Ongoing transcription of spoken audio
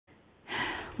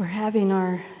We're having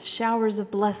our showers of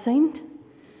blessing.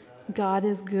 God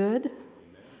is good.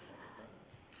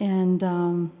 And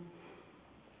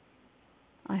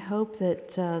I hope that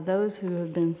those who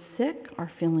have been sick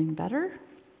are feeling better.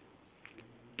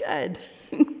 Good.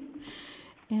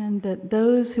 And that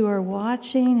those who are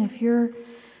watching, if you're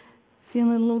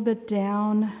feeling a little bit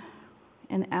down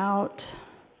and out,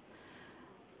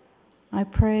 I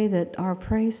pray that our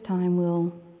praise time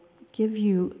will give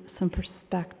you some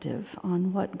perspective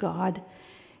on what God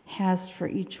has for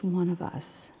each one of us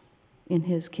in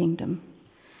His kingdom.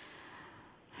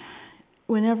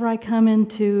 Whenever I come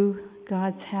into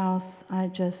God's house, I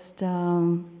just,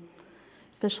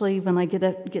 especially when I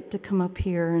get to come up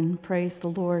here and praise the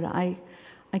Lord, I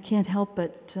can't help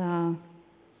but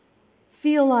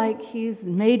feel like He's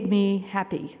made me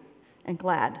happy and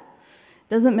glad.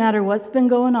 Doesn't matter what's been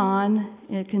going on.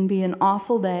 It can be an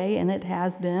awful day, and it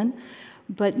has been.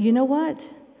 But you know what?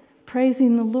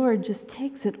 Praising the Lord just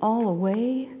takes it all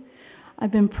away.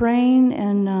 I've been praying,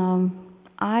 and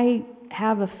I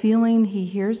have a feeling He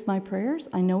hears my prayers.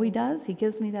 I know He does. He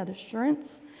gives me that assurance.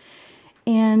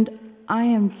 And I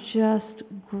am just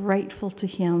grateful to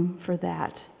Him for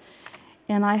that.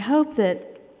 And I hope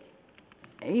that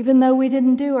even though we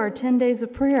didn't do our 10 days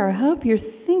of prayer, I hope you're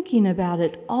thinking about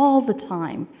it all the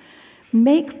time.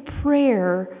 Make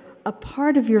prayer a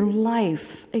part of your life,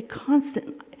 a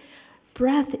constant.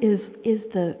 Prayer is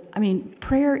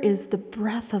the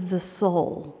breath of the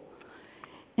soul.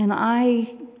 And I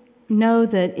know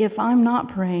that if I'm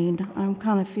not praying, I'm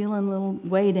kind of feeling a little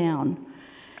way down.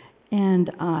 And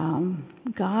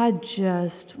God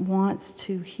just wants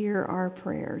to hear our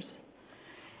prayers.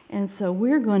 And so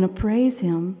we're going to praise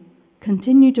Him,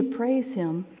 continue to praise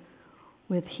Him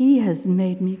with He has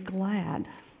made me glad.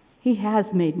 He has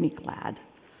made me glad.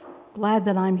 Glad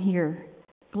that I'm here.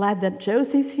 Glad that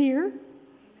Josie's here.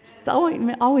 It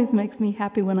always makes me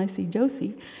happy when I see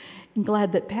Josie. And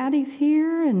glad that Patty's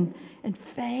here and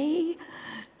Faye.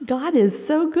 God is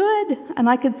so good. And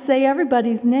I could say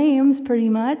everybody's names pretty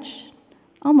much.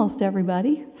 Almost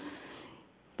everybody.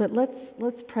 But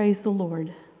let's praise the Lord.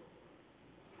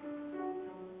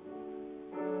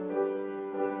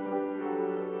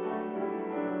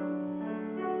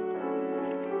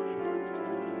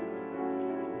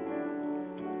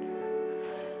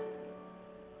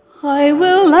 I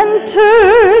will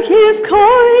enter His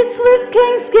courts with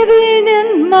thanksgiving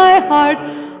in my heart.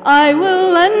 I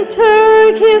will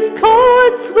enter His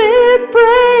courts with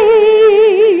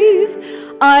praise.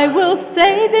 I will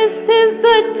say this is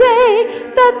the day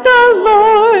that the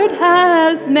Lord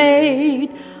has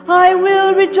made. I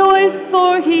will rejoice,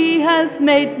 for He has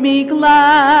made me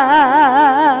glad.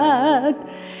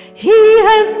 He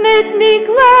has made me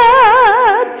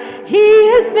glad. He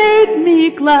has made me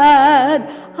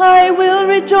glad. I will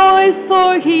rejoice,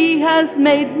 for He has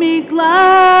made me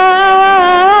glad.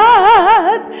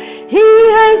 He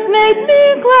has made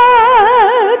me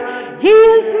glad. He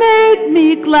has made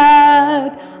me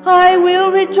glad. I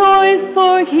will rejoice,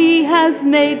 for He has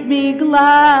made me glad.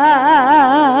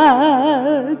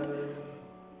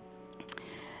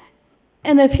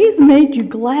 And if He's made you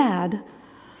glad,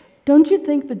 don't you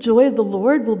think the joy of the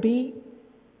Lord will be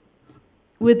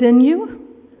within you?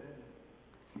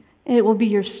 And it will be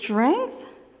your strength,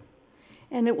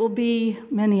 and it will be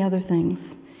many other things.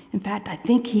 In fact, I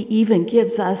think He even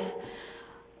gives us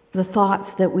the thoughts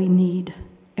that we need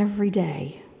every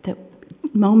day, that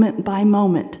moment by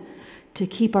moment, to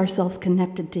keep ourselves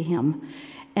connected to Him.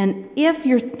 And if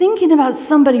you're thinking about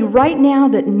somebody right now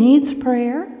that needs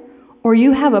prayer, or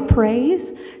you have a praise,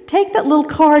 take that little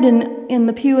card in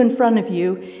the pew in front of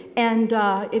you, and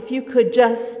if you could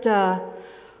just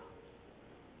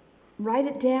write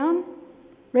it down,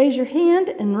 raise your hand,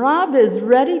 and Rob is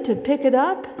ready to pick it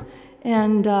up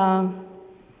and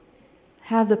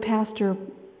have the pastor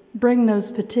bring those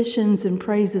petitions and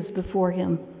praises before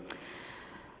him.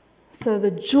 So the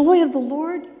joy of the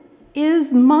Lord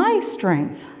is my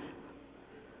strength.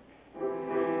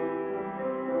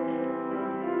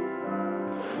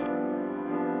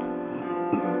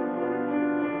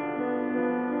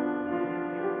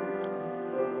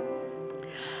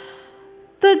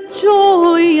 The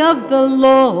joy of the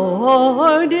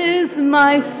Lord is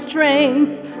my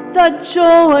strength. The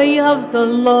joy of the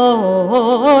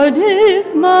Lord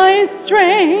is my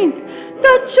strength.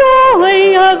 The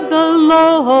joy of the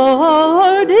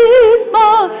Lord is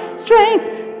my strength.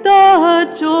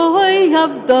 The joy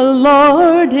of the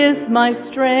Lord is my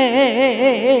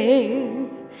strength.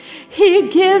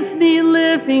 He gives me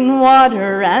living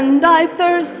water, and I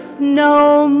thirst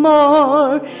no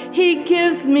more. He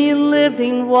gives me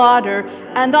living water,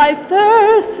 and I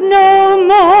thirst no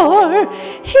more.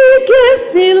 He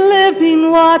gives me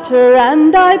living water,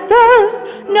 and I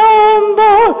thirst no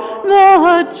more.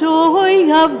 The joy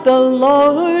of the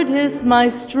Lord is my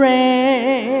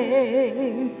strength.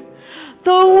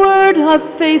 The word of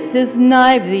faith is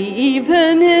nigh thee,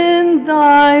 even in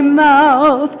thy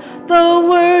mouth. The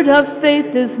word of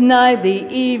faith is nigh thee,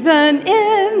 even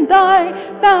in thy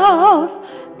mouth.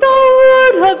 The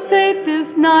word of faith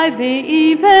is nigh thee,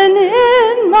 even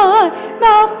in my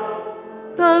mouth.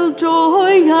 The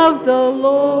joy of the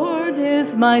Lord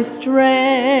is my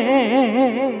strength.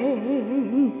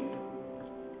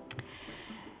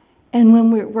 And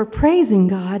when we're praising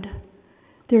God,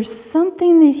 there's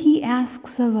something that He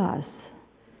asks of us.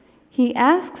 He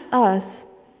asks us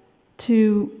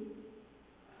to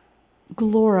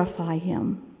glorify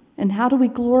Him. And how do we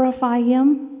glorify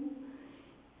Him?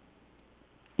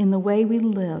 In the way we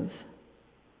live,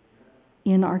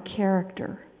 in our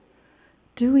character.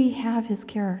 Do we have His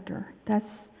character? That's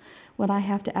what I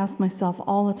have to ask myself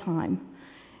all the time.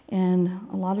 And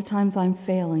a lot of times I'm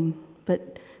failing,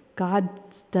 but God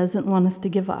doesn't want us to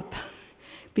give up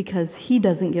because He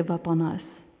doesn't give up on us.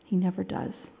 He never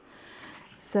does.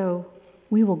 So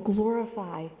we will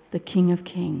glorify the King of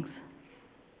Kings.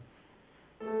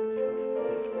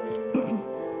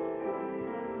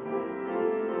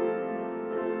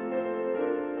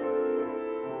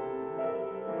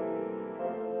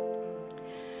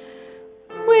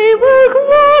 We will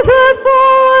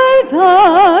glorify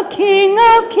the King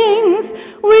of Kings.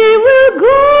 We will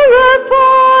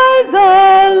glorify the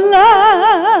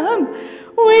Lamb.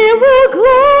 We will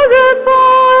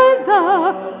glorify the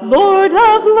Lord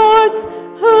of Lords,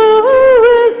 who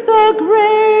is the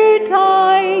great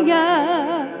I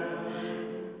am.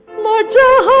 Lord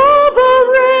Jehovah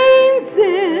reigns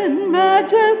in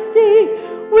majesty.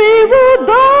 We will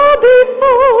bow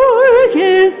before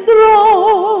His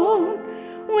throne.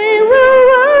 We will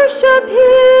worship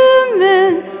Him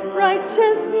in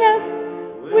righteousness.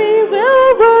 We will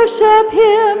worship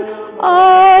Him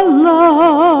alone.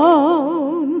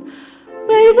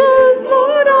 We will,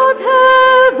 Lord of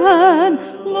heaven,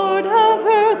 Lord of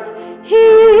earth, He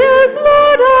is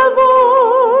Lord of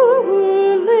all who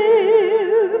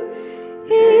live.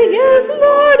 He is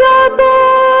Lord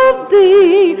above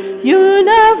the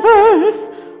universe.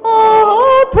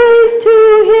 All praise to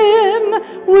Him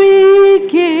we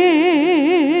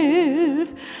give.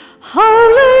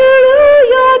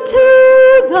 Hallelujah to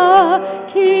the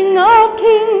King of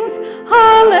Kings.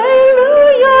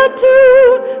 Hallelujah to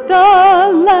the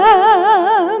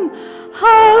Lamb.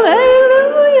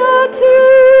 Hallelujah to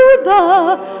the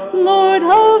Lord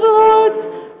of Lords,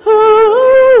 who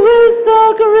is the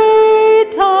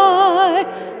great I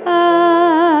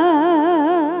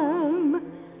am.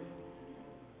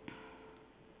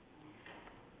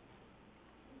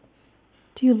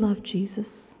 Do you love Jesus?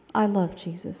 I love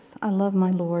Jesus. I love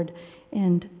my Lord,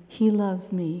 and He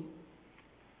loves me.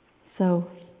 So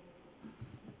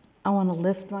I want to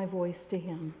lift my voice to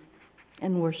Him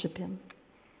and worship Him.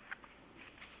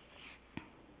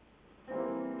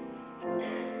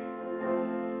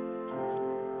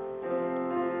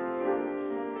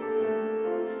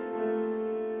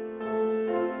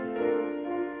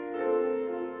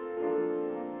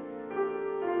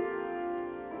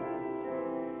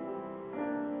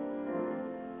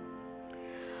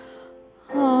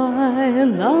 I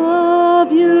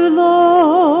love you,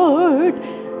 Lord,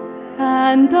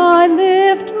 and I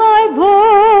lift my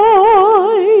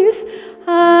voice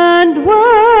and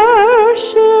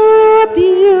worship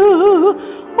you.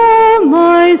 Oh,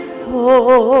 my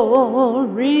soul,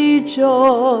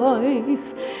 rejoice.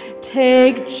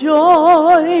 Take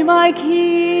joy, my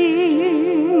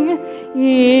King,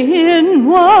 in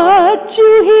what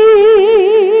you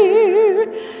hear.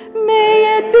 May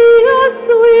it be a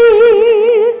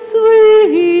sweet,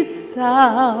 sweet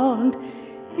sound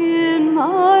in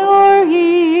my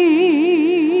ear.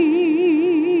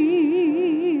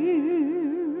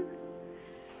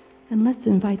 And let's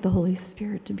invite the Holy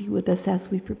Spirit to be with us as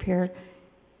we prepare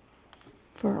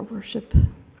for our worship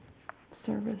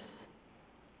service.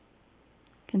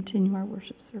 Continue our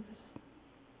worship service.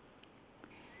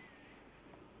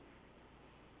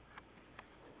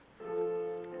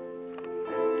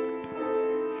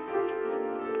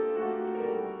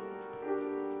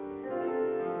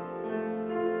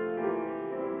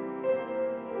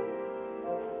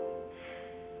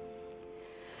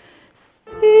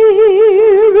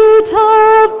 Spirit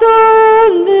of the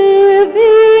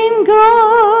living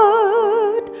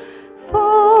God,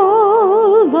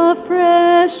 fall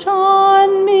afresh on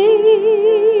me.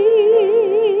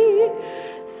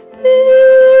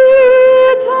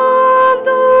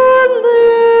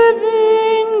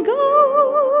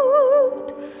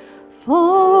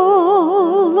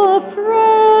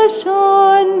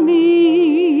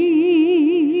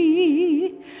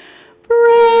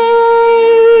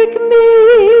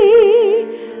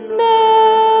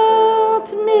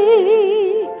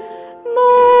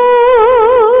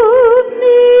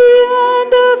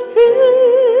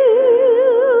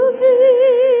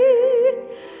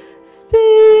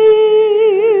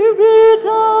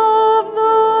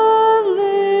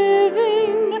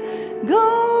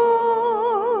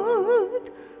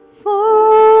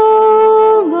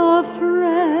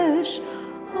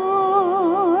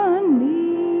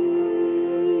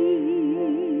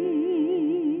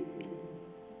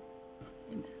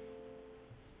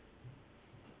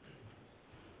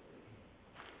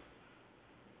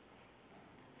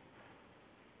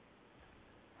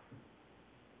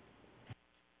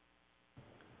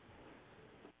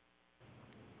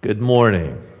 Good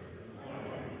morning,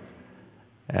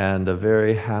 and a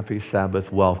very happy Sabbath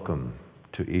welcome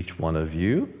to each one of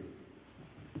you.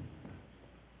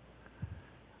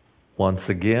 Once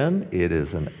again, it is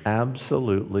an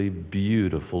absolutely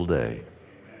beautiful day.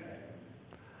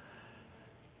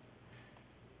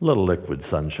 Little liquid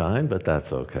sunshine, but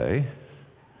that's okay.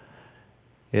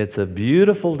 It's a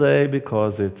beautiful day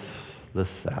because it's the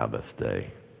Sabbath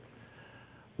day.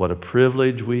 What a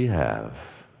privilege we have.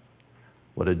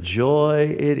 What a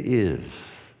joy it is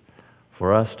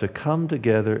for us to come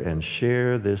together and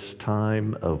share this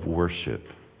time of worship.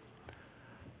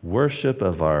 Worship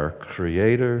of our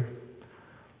Creator,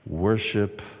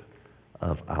 worship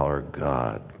of our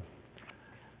God.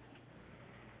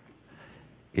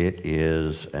 It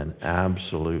is an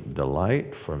absolute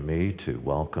delight for me to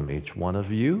welcome each one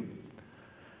of you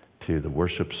to the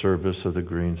worship service of the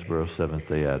Greensboro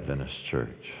Seventh-day Adventist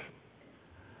Church.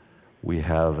 We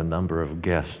have a number of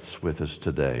guests with us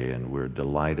today, and we're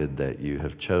delighted that you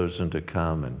have chosen to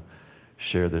come and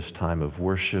share this time of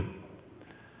worship.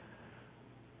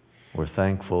 We're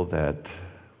thankful that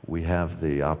we have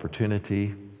the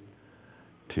opportunity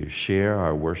to share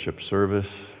our worship service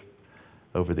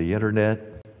over the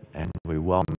internet, and we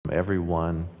welcome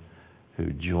everyone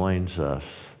who joins us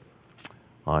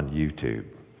on YouTube.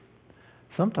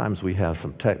 Sometimes we have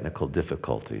some technical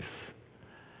difficulties,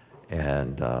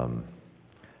 and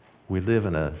we live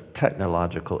in a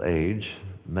technological age,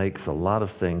 makes a lot of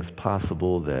things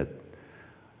possible that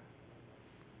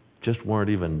just weren't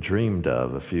even dreamed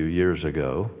of a few years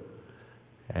ago.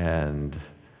 And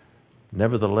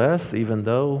nevertheless, even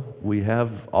though we have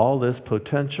all this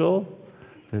potential,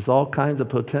 there's all kinds of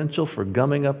potential for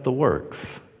gumming up the works.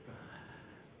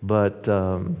 But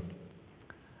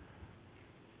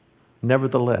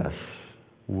nevertheless,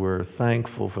 we're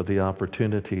thankful for the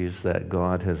opportunities that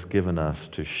God has given us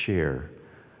to share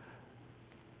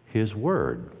His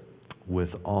Word with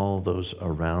all those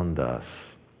around us.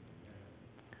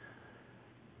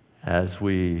 As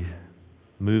we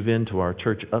move into our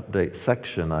church update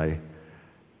section, I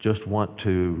just want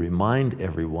to remind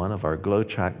everyone of our Glow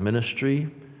Track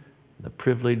ministry, the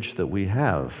privilege that we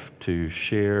have to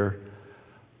share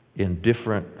in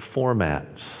different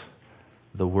formats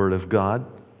the Word of God.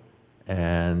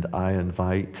 And I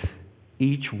invite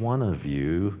each one of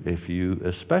you,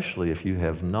 especially if you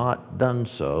have not done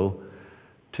so,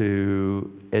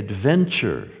 to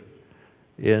adventure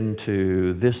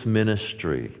into this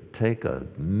ministry. Take a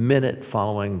minute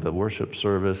following the worship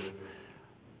service.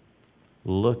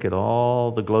 Look at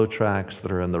all the glow tracks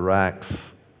that are in the racks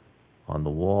on the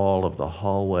wall of the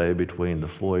hallway between the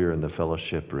foyer and the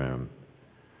fellowship room.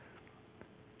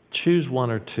 Choose one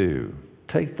or two.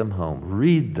 Take them home.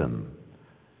 Read them.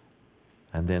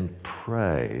 And then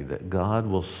pray that God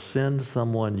will send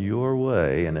someone your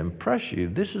way and impress you.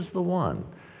 This is the one.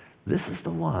 This is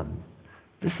the one.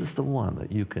 This is the one that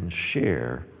you can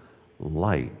share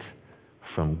light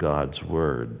from God's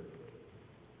Word.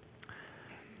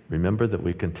 Remember that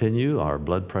we continue our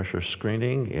blood pressure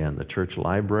screening in the church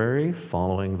library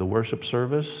following the worship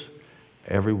service.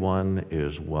 Everyone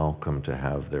is welcome to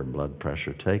have their blood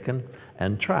pressure taken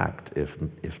and tracked if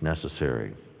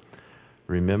necessary.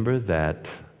 Remember that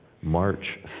March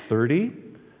 30,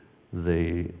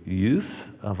 the youth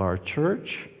of our church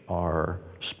are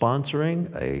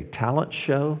sponsoring a talent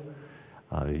show.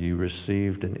 You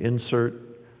received an insert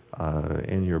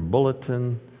in your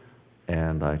bulletin,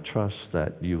 and I trust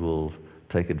that you will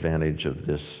take advantage of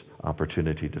this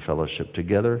opportunity to fellowship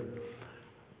together.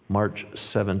 March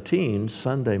 17,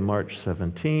 Sunday, March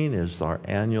 17, is our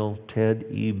annual Ted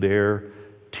E. Bear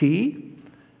Tea.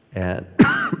 And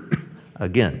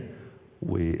again,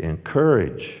 we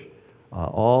encourage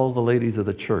all the ladies of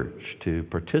the church to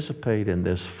participate in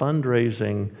this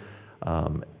fundraising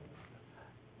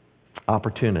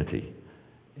opportunity.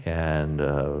 And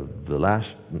the last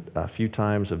few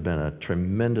times have been a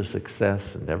tremendous success,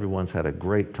 and everyone's had a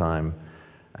great time,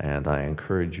 and I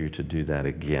encourage you to do that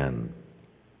again.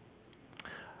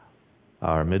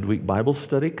 Our midweek Bible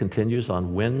study continues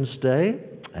on Wednesday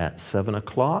at 7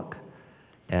 o'clock,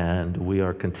 and we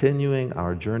are continuing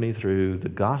our journey through the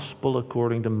Gospel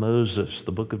according to Moses,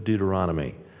 the book of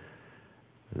Deuteronomy.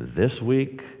 This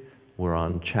week, we're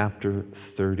on chapter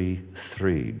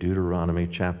 33, Deuteronomy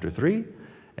chapter 3,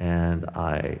 and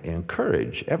I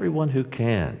encourage everyone who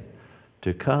can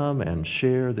to come and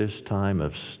share this time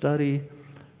of study,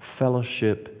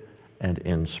 fellowship, and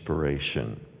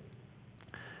inspiration.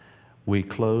 We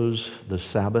close the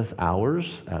Sabbath hours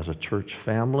as a church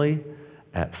family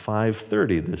at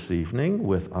 5:30 this evening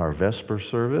with our Vesper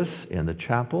service in the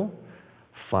chapel,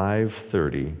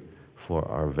 5:30 for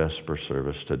our Vesper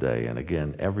service today. And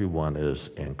again, everyone is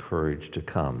encouraged to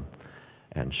come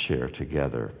and share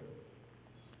together.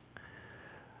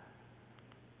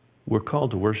 We're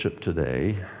called to worship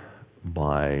today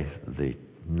by the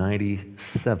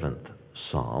 97th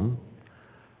Psalm.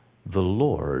 The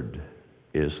Lord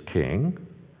is King.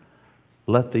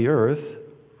 Let the earth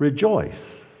rejoice.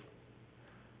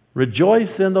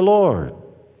 Rejoice in the Lord,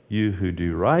 you who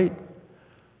do right.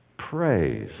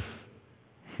 Praise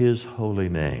His holy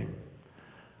name.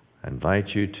 I invite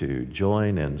you to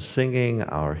join in singing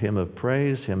our hymn of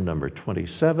praise, hymn number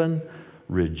 27,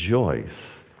 Rejoice,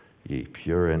 ye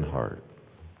pure in heart.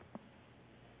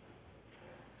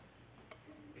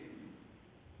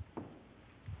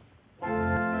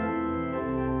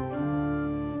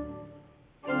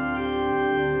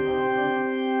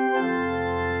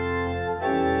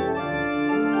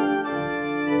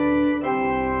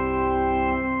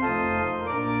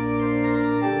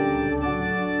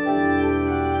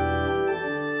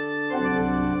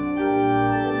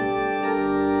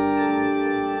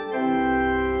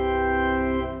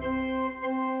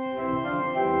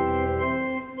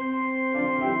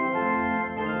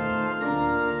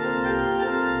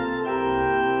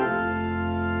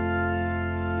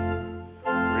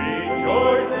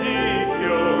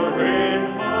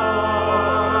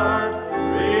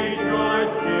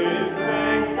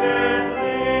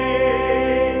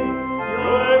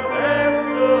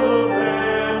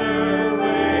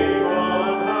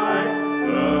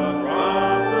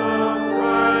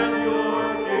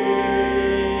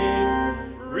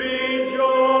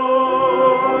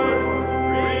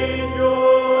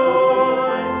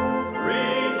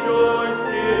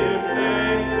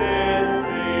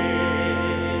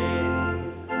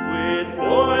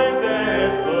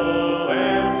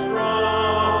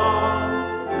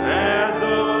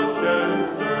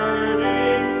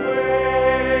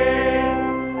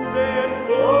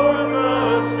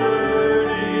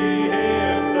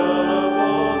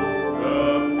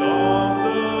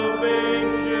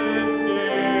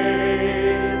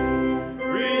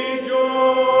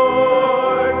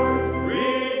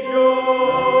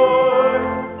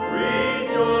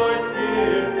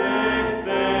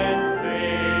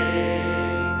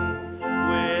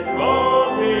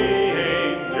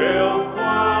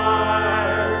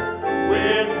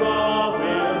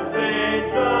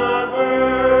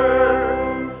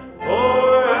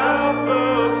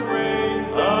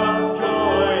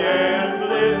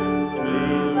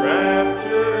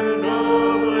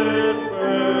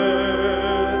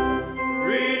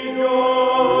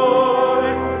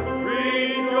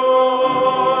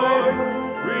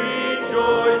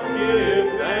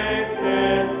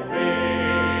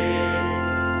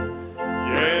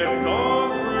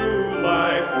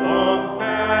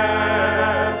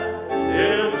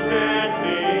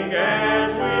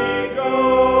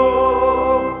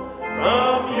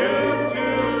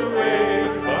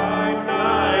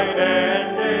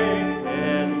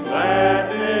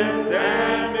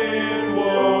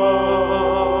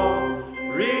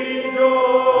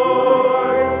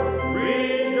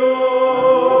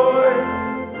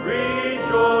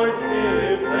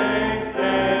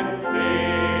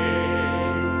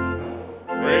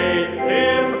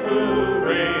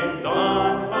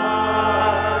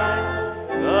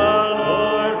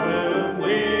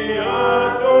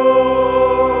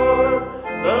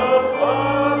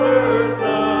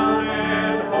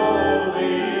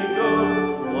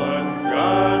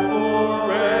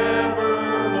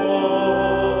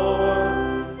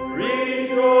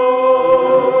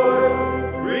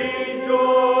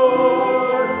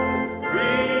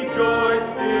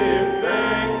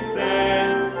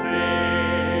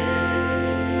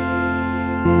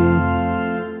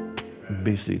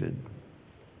 Be seated.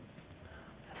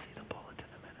 I see the bulletin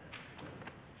in a minute.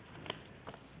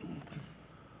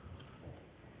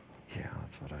 Yeah,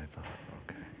 that's what I thought.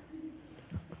 Okay.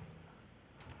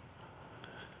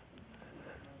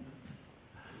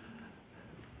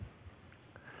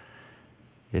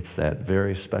 It's that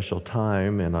very special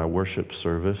time in our worship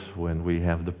service when we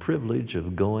have the privilege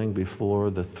of going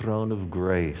before the throne of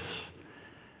grace,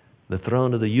 the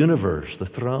throne of the universe, the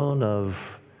throne of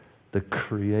the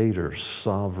Creator,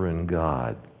 Sovereign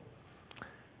God.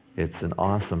 It's an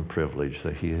awesome privilege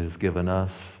that He has given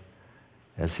us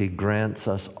as He grants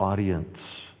us audience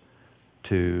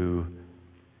to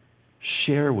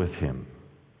share with Him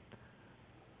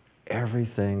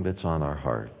everything that's on our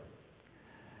heart.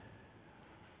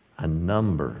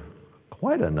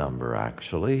 Quite a number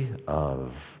actually,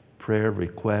 of prayer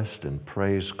requests and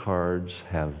praise cards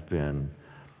have been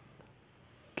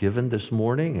given this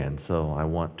morning, and so I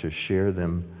want to share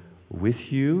them with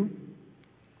you.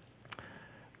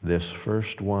 This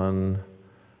first one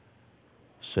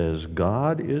says,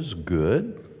 God is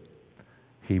good.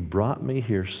 He brought me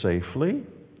here safely,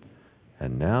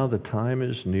 and now the time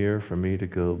is near for me to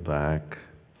go back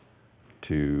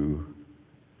to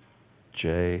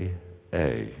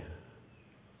J.A.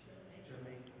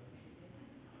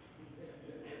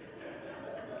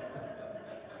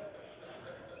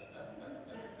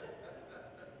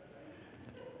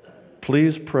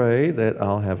 Please pray that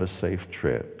I'll have a safe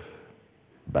trip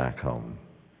back home.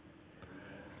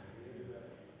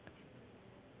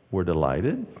 We're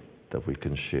delighted that we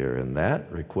can share in that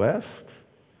request.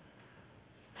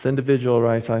 This individual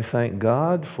writes, I thank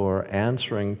God for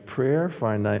answering prayer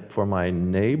for my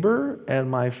neighbor and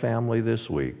my family this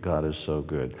week. God is so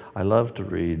good. I love to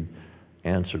read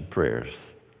answered prayers.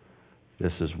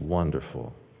 This is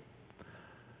wonderful.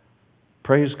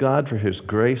 Praise God for His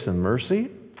grace and mercy.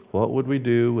 What would we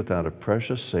do without a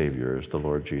precious Savior as the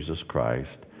Lord Jesus Christ?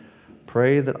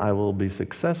 Pray that I will be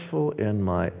successful in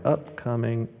my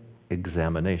upcoming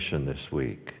examination this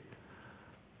week.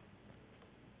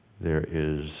 There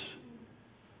is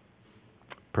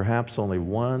perhaps only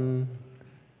one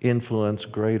influence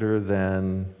greater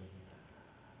than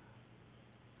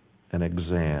an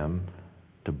exam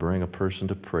to bring a person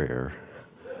to prayer,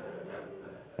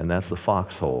 and that's the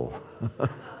foxhole.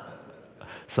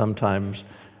 Sometimes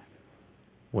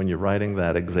when you're writing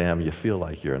that exam, you feel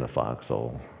like you're in a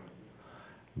foxhole.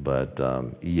 But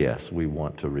yes, we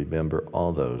want to remember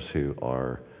all those who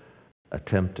are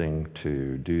attempting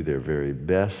to do their very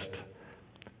best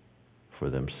for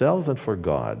themselves and for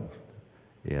God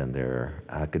in their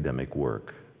academic work.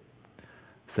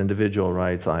 This individual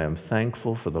writes, I am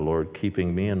thankful for the Lord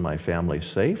keeping me and my family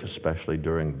safe, especially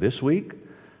during this week.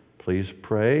 Please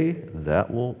pray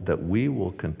that we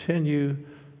will continue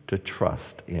to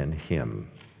trust in Him.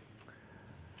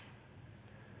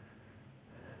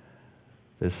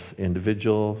 This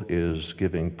individual is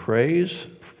giving praise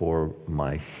for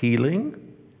my healing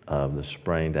of the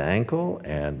sprained ankle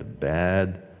and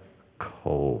bad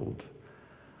cold.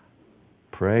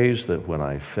 Praise that when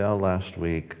I fell last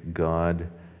week, God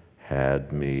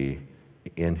had me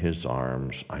in His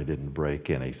arms. I didn't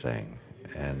break anything.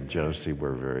 And Josie,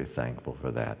 we're very thankful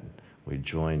for that. We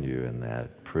join you in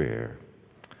that prayer.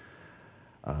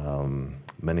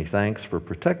 Many thanks for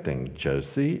protecting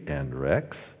Josie and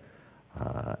Rex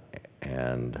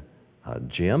and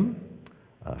Jim.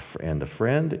 And a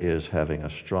friend is having a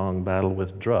strong battle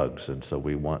with drugs, and so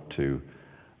we want to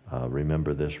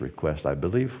remember this request, I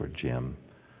believe, for Jim,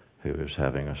 who is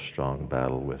having a strong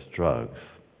battle with drugs.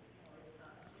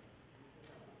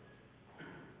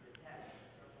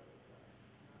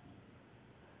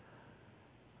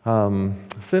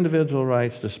 This individual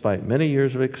writes, despite many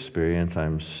years of experience,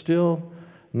 I'm still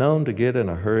known to get in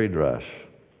a hurried rush.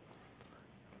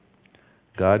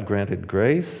 God granted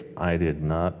grace. I did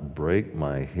not break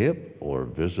my hip or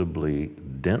visibly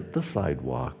dent the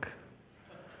sidewalk.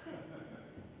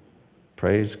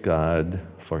 Praise God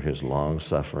for His long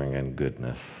suffering and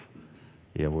goodness.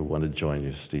 Yeah, we want to join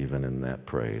you, Stephen, in that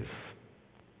praise.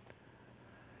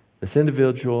 This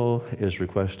individual is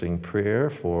requesting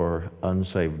prayer for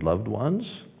unsaved loved ones,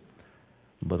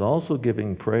 but also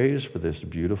giving praise for this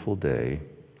beautiful day.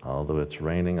 Although it's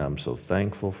raining, I'm so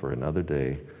thankful for another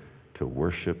day to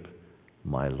worship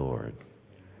my Lord.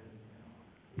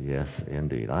 Yes,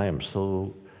 indeed. I am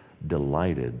so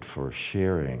delighted for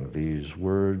sharing these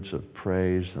words of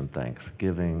praise and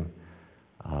thanksgiving.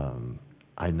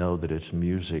 I know that it's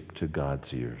music to God's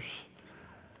ears.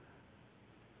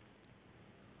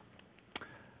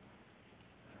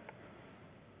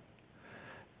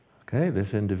 Okay,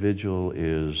 this individual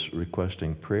is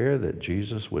requesting prayer that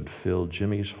Jesus would fill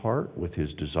Jimmy's heart with His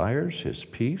desires, His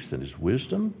peace, and His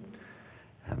wisdom,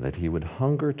 and that he would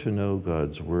hunger to know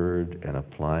God's Word and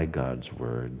apply God's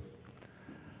Word.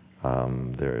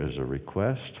 There is a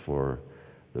request for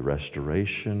the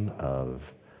restoration of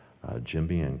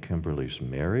Jimmy and Kimberly's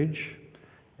marriage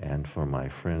and for my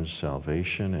friend's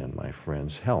salvation and my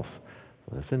friend's health.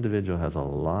 This individual has a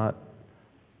lot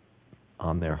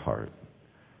on their heart.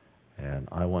 And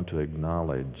I want to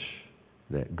acknowledge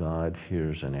that God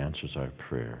hears and answers our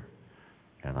prayer.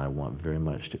 And I want very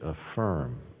much to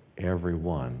affirm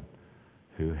everyone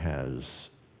who has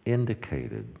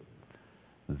indicated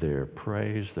their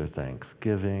praise, their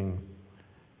thanksgiving,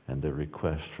 and their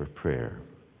request for prayer.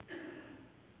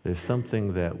 There's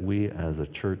something that we as a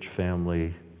church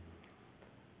family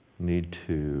need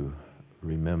to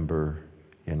remember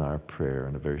in our prayer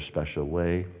in a very special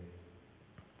way.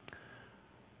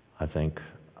 I think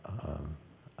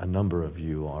a number of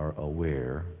you are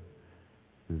aware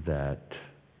that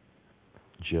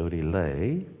Jody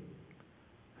Lay,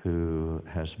 who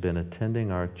has been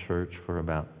attending our church for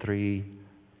about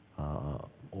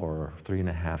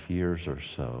 3.5 years or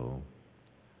so,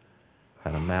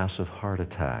 had a massive heart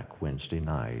attack Wednesday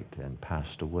night and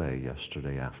passed away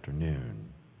yesterday afternoon.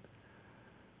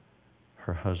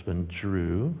 Her husband,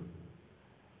 Drew,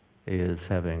 is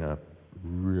having a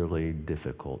really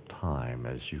difficult time.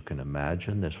 As you can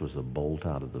imagine, this was a bolt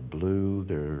out of the blue.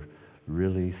 There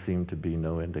really seemed to be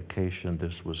no indication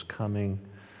this was coming.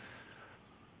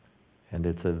 And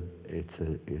it's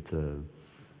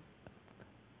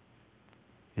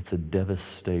a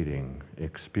devastating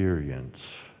experience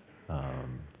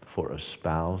for a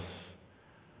spouse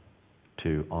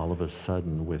to all of a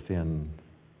sudden, within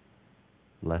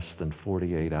less than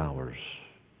 48 hours,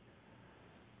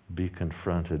 be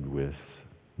confronted with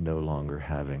no longer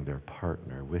having their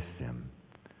partner with them.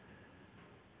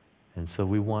 And so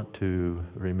we want to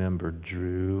remember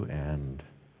Drew and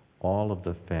all of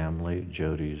the family,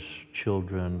 Jody's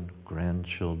children,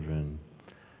 grandchildren,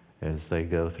 as they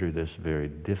go through this very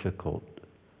difficult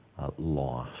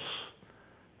loss.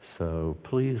 So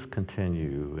please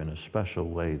continue in a special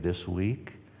way this week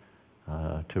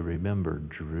to remember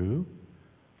Drew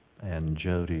and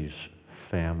Jody's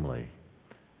family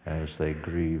as they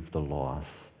grieve the loss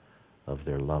of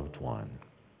their loved one.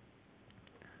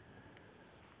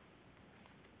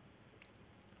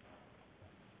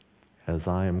 As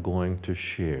I am going to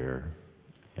share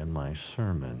in my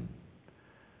sermon,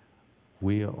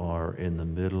 we are in the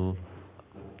middle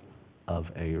of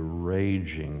a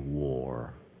raging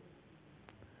war,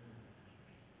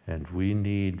 and we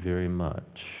need very much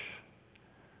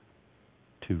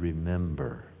to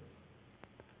remember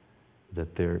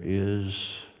that there is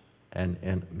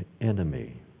an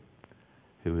enemy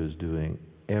who is doing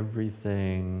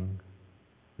everything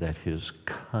that his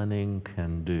cunning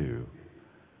can do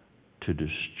to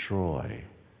destroy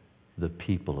the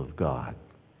people of God.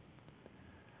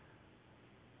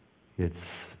 It's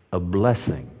a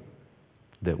blessing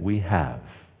that we have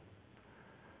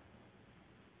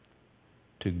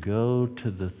to go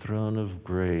to the throne of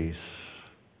grace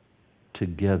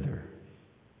together,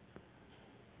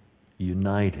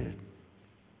 united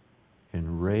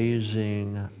in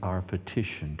raising our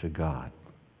petition to God.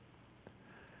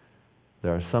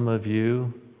 There are some of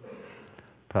you,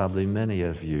 probably many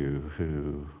of you,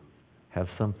 who have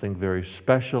something very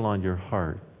special on your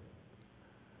heart,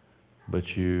 but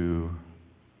you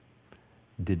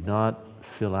did not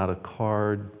fill out a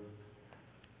card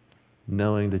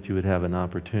knowing that you would have an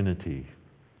opportunity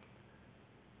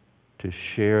to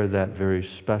share that very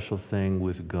special thing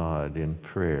with God in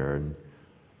prayer, and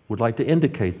would like to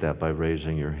indicate that by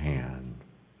raising your hand.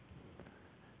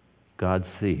 God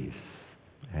sees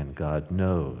and God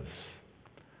knows.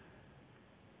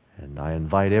 And I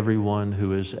invite everyone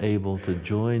who is able to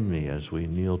join me as we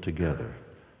kneel together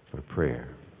for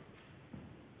prayer.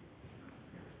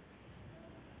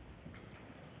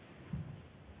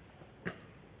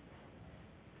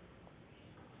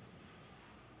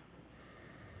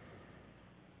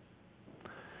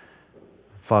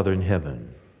 Father in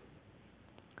heaven,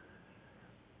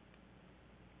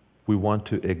 we want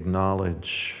to acknowledge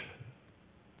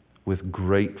with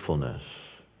gratefulness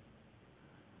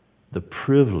the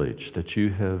privilege that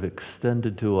you have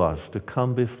extended to us to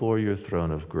come before your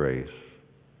throne of grace,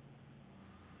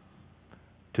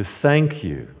 to thank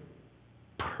you,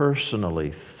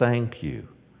 personally thank you,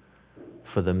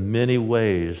 for the many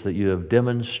ways that you have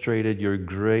demonstrated your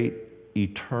great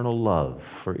eternal love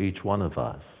for each one of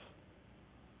us.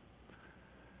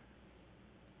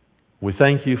 We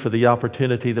thank you for the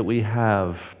opportunity that we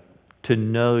have to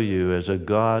know you as a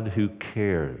God who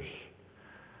cares,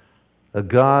 a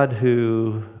God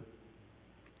who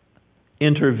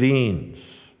intervenes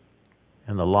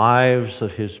in the lives of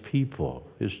his people,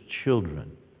 his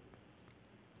children.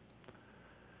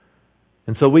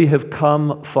 And so we have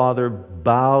come, Father,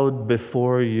 bowed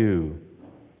before you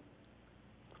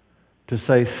to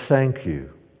say thank you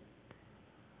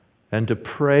and to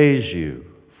praise you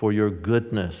for your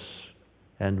goodness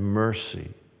and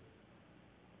mercy.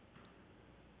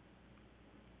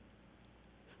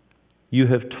 You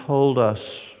have told us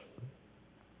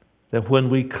that when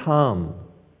we come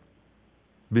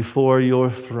before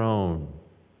your throne,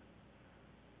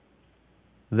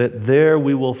 that there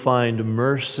we will find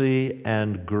mercy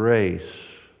and grace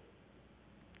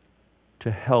to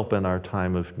help in our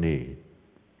time of need.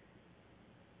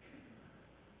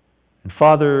 And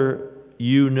Father,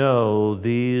 you know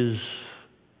these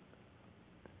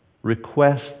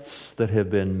requests that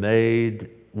have been made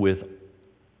with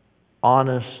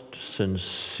honest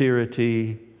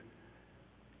sincerity,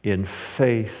 in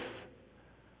faith,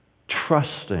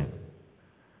 trusting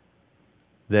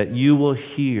that you will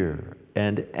hear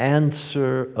and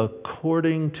answer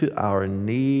according to our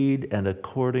need and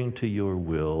according to your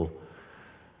will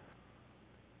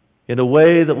in a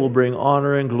way that will bring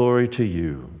honor and glory to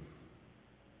you.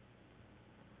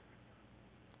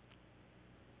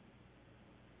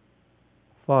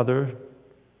 Father,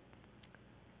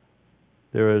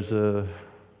 there is a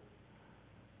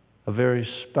very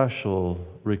special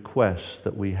request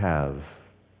that we have,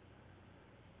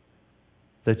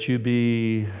 that you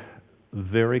be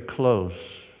very close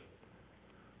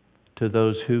to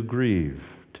those who grieve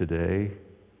today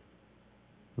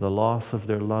the loss of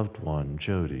their loved one,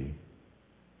 Jody.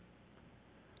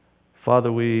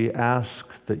 Father, we ask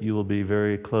that you will be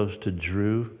very close to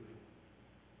Drew.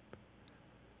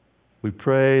 We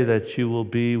pray that you will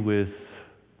be with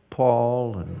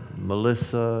Paul and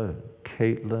Melissa, and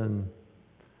Caitlin,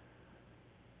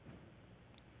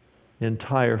 the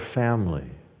entire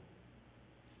family.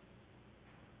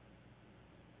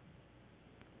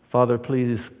 Father,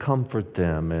 please comfort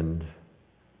them and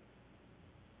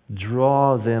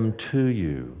draw them to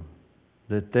you,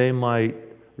 that they might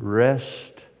rest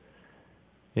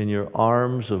in your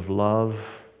arms of love,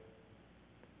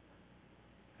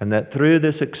 and that through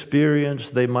this experience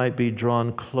they might be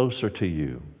drawn closer to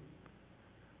you.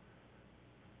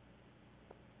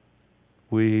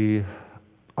 We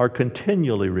are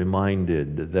continually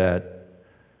reminded that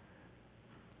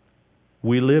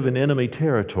we live in enemy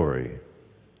territory,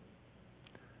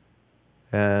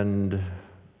 and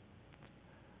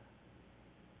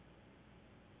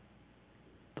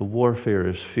the warfare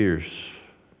is fierce.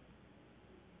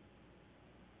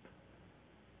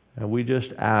 And we just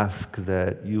ask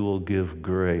that you will give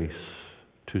grace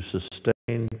to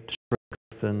sustain,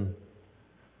 strengthen,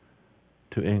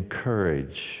 to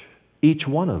encourage each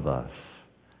one of us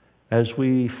as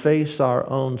we face our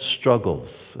own struggles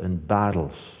and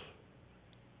battles.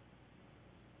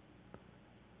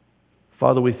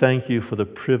 Father, we thank you for the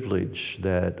privilege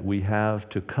that we have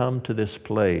to come to this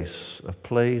place, a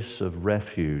place of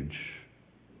refuge,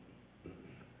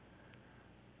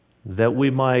 that we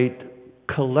might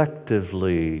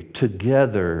collectively,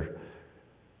 together,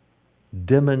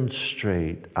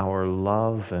 demonstrate our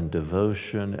love and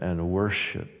devotion and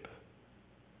worship.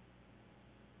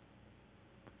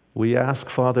 We ask,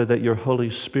 Father, that your Holy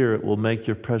Spirit will make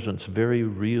your presence very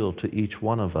real to each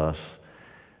one of us,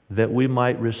 that we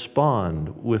might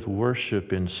respond with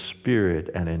worship in spirit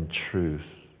and in truth.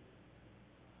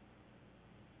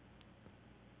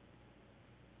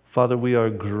 Father, we are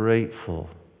grateful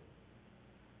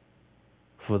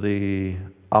for the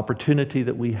opportunity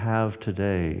that we have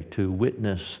today to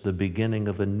witness the beginning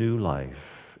of a new life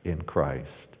in Christ.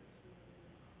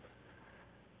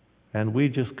 And we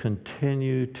just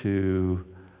continue to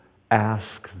ask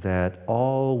that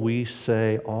all we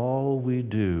say, all we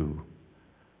do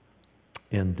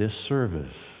in this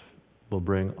service will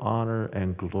bring honor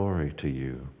and glory to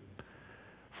you.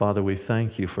 Father, we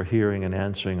thank you for hearing and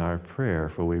answering our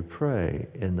prayer, for we pray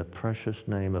in the precious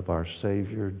name of our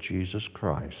Savior, Jesus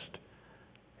Christ.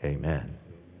 Amen.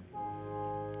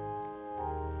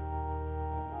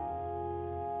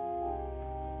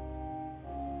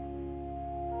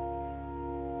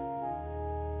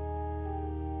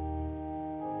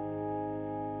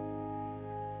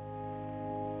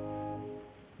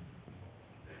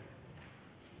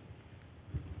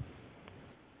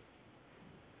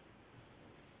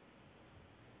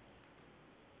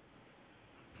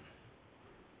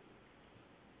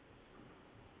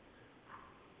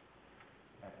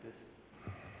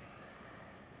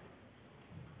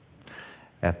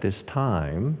 At this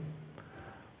time,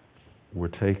 we're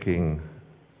taking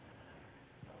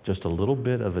just a little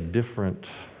bit of a different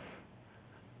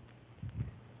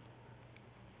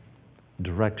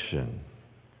direction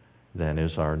than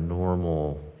is our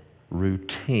normal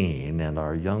routine, and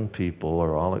our young people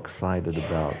are all excited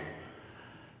about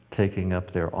taking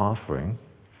up their offering,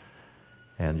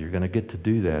 and you're going to get to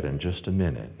do that in just a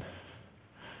minute.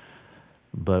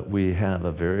 But we have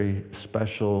a very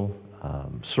special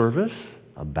service,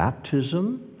 a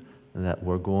baptism that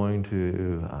we're going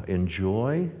to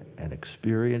enjoy and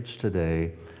experience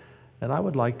today. And I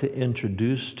would like to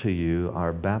introduce to you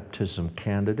our baptism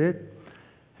candidate,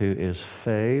 who is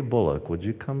Faye Bullock. Would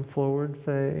you come forward,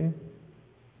 Faye?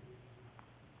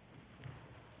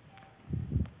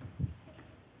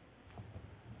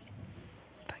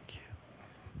 Thank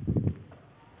you.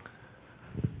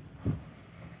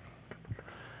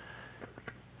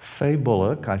 Faye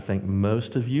Bullock, I think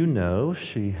most of you know,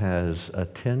 she has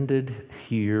attended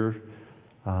here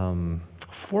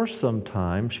for some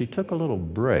time. She took a little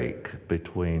break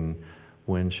between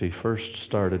when she first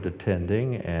started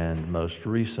attending and most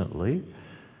recently.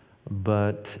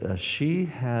 But she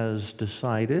has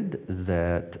decided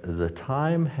that the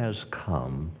time has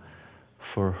come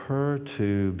for her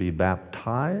to be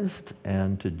baptized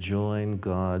and to join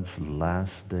God's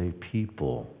last day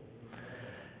people.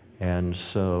 And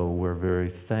so we're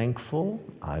very thankful.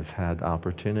 I've had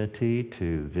opportunity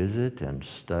to visit and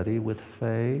study with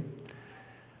Faye.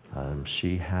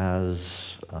 She has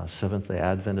Seventh-day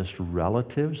Adventist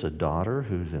relatives, a daughter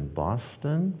who's in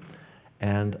Boston,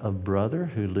 and a brother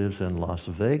who lives in Las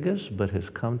Vegas but has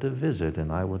come to visit,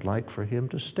 and I would like for him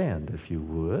to stand, if you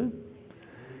would.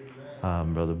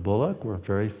 Brother Bullock, we're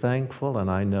very thankful, and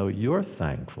I know you're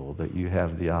thankful that you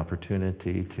have the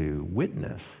opportunity to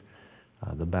witness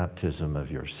the baptism of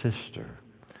your sister.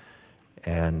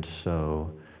 And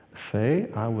so, Faye,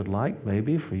 I would like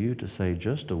maybe for you to say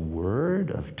just a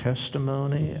word of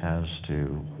testimony as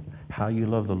to how you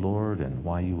love the Lord and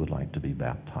why you would like to be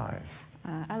baptized.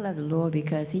 I love the Lord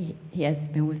because He has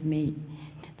been with me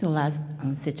through a lot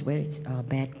of situations,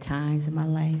 bad times in my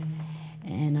life,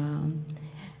 and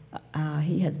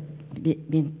He has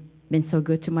been so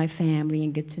good to my family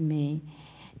and good to me.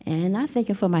 And I thank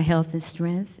Him for my health and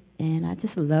strength, and I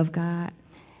just love God.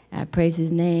 I praise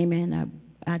His name, and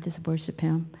I just worship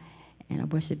Him, and I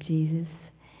worship Jesus.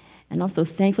 And I'm so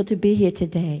thankful to be here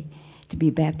today, to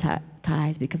be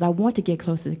baptized, because I want to get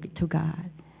closer to God.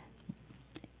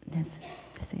 That's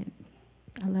it.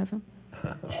 I love Him.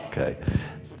 Okay.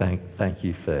 Thank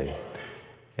you, Faye.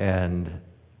 And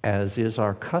as is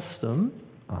our custom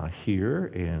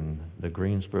here in the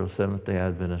Greensboro Seventh-day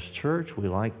Adventist Church, we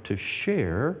like to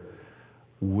share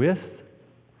with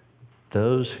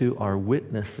those who are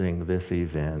witnessing this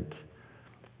event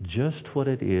just what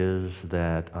it is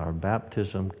that our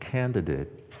baptism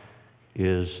candidate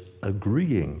is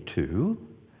agreeing to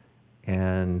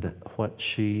and what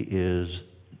she is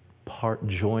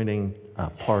joining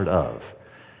part of.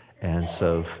 And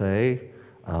so, Faye,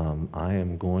 I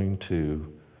am going to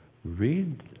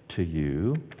read to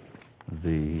you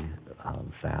the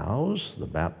vows, the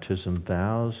baptism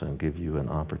vows, and give you an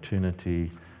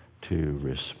opportunity to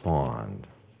respond.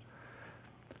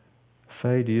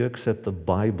 Faye, do you accept the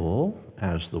Bible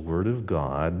as the Word of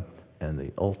God and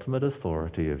the ultimate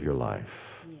authority of your life?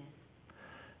 Yes.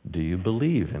 Do you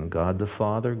believe in God the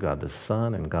Father, God the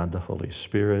Son, and God the Holy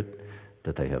Spirit,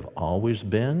 that they have always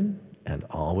been and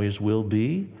always will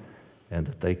be, and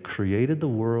that they created the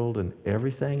world and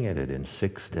everything in it in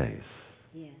 6 days?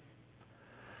 Yes.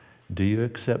 Do you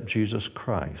accept Jesus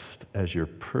Christ as your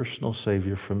personal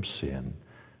Savior from sin,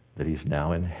 that He's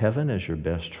now in heaven as your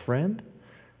best friend,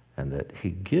 and that He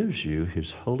gives you His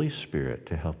Holy Spirit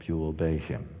to help you obey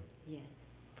Him? Yes.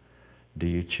 Do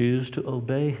you choose to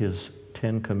obey His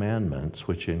 10 commandments,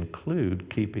 which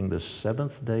include keeping the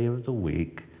 7th day of the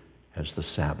week as the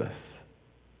Sabbath?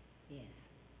 Yes.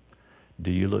 Do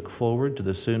you look forward to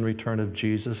the soon return of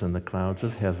Jesus in the clouds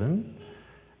of heaven?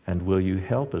 And will you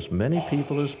help as many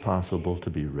people as possible to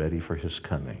be ready for His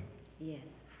coming? Yes.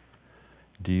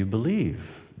 Do you believe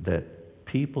that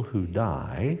people who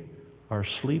die are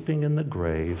sleeping in the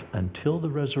grave until the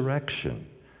resurrection,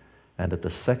 and at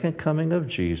the second coming of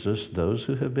Jesus, those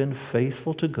who have been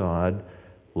faithful to God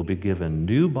will be given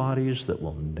new bodies that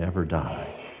will never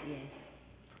die? Yes.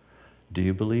 Do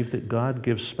you believe that God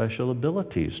gives special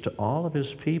abilities to all of His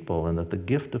people, and that the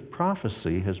gift of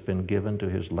prophecy has been given to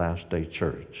His last day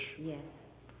church? Yes.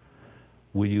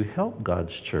 Will you help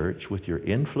God's church with your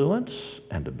influence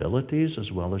and abilities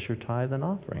as well as your tithe and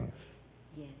offerings?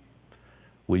 Yes.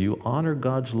 Will you honor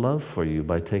God's love for you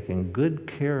by taking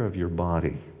good care of your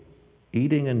body,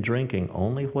 eating and drinking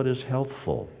only what is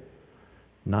healthful,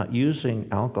 not using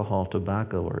alcohol,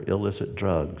 tobacco, or illicit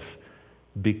drugs,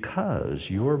 because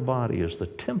your body is the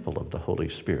temple of the Holy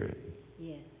Spirit?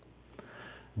 Yes.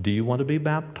 Do you want to be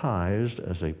baptized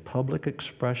as a public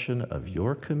expression of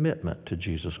your commitment to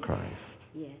Jesus Christ?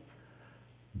 Yes.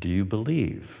 Do you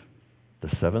believe the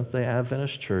Seventh-day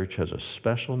Adventist Church has a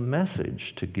special message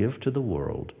to give to the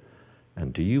world,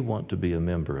 and do you want to be a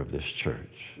member of this church?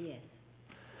 Yes.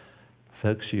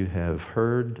 Folks, you have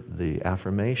heard the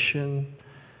affirmation.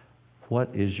 What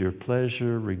is your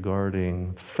pleasure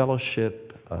regarding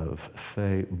fellowship of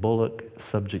Faye Bullock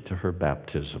subject to her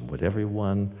baptism? Would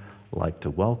everyone like to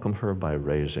welcome her by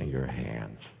raising your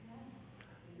hands?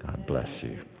 God bless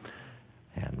you.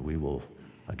 And we will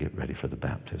get ready for the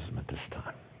baptism at this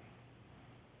time.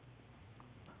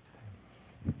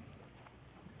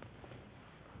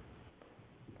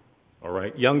 All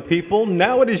right, young people,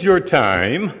 now it is your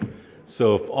time.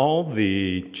 So if all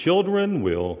the children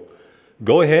will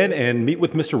go ahead and meet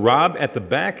with Mr. Rob at the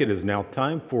back. It is now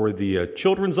time for the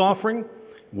children's offering,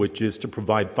 which is to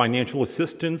provide financial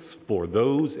assistance for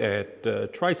those at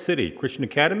Tri-City Christian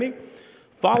Academy,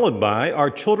 followed by our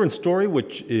children's story,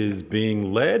 which is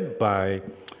being led by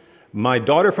my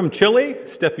daughter from Chile,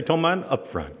 Steffi Toman, up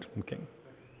front. Okay.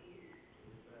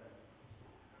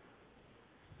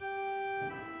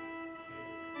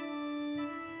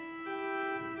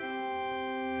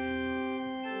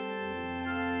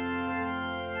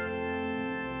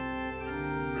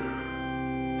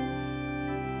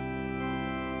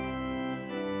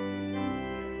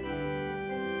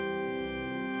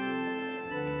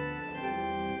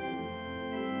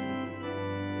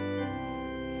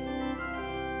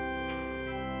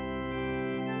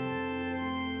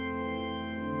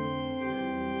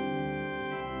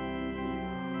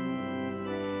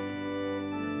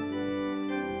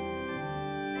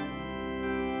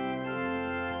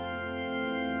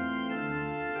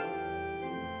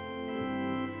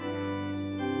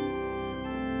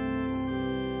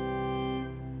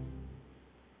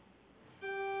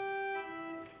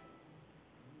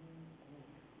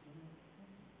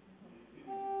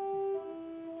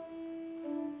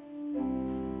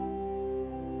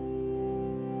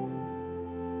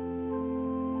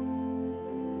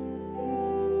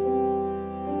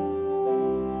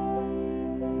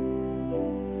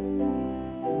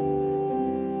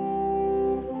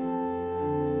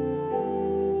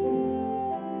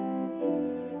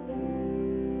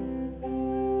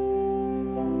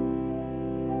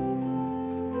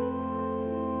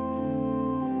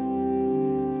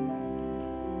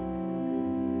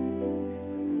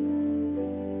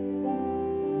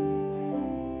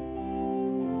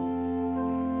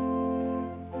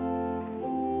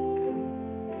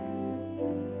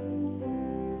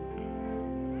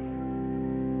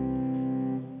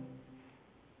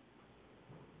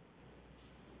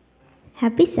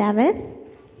 Happy Sabbath.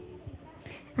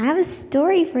 I have a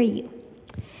story for you.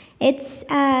 It's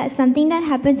something that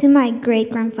happened to my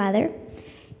great-grandfather.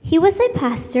 He was a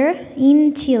pastor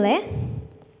in Chile,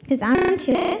 because I'm from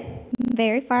Chile,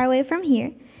 very far away from here.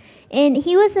 And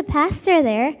he was a pastor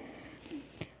there,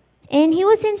 and he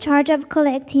was in charge of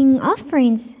collecting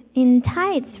offerings and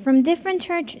tithes from different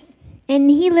churches. And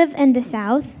he lived in the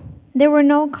south. There were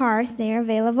no cars there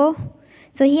available,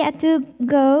 so he had to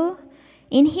go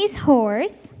in his horse,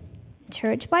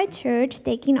 church by church,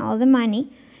 taking all the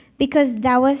money, because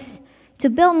that was to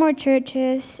build more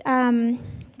churches,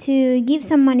 to give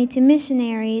some money to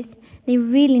missionaries. They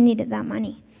really needed that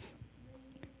money.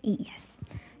 Yes.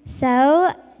 So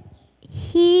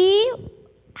he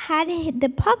had the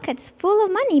pockets full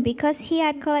of money because he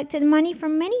had collected money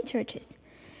from many churches.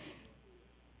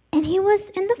 And he was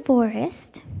in the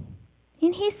forest,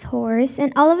 in his horse,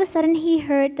 and all of a sudden he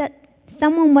heard that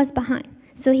someone was behind.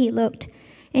 So he looked,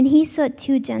 and he saw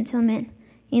two gentlemen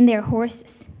in their horses.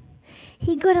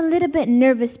 He got a little bit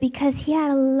nervous because he had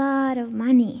a lot of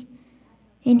money.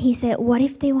 And he said, what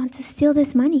if they want to steal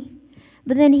this money?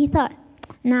 But then he thought,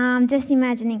 nah, I'm just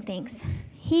imagining things.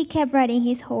 He kept riding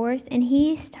his horse, and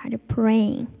he started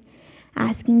praying,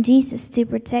 asking Jesus to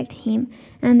protect him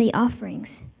and the offerings.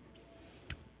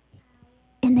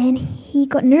 And then he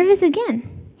got nervous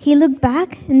again. He looked back,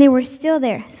 and they were still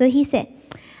there. So he said,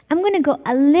 I'm going to go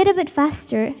a little bit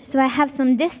faster so I have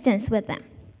some distance with them.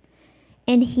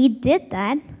 And he did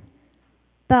that,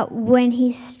 but when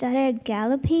he started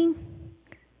galloping,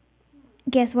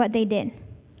 guess what they did?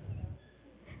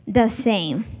 The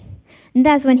same. And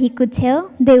that's when he could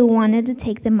tell they wanted to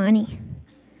take the money.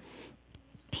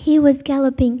 He was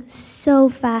galloping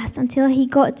so fast until he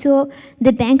got to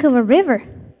the bank of a river.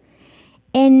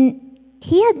 And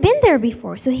he had been there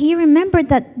before, so he remembered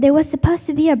that there was supposed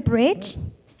to be a bridge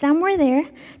somewhere there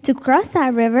to cross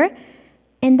that river,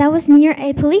 and that was near a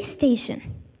police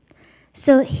station.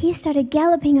 So he started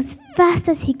galloping as fast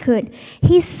as he could.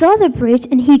 He saw the bridge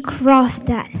and he crossed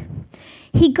that.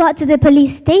 He got to the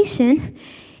police station.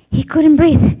 He couldn't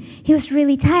breathe. He was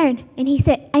really tired, and he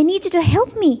said, I need you to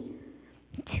help me.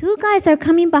 Two guys are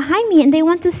coming behind me and they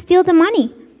want to steal the money.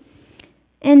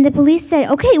 And the police said,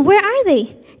 okay, where are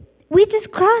they? We just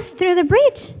crossed through the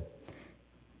bridge.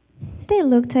 They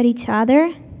looked at each other.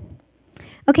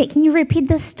 Okay, can you repeat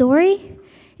the story?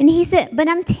 And he said, but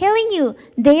I'm telling you,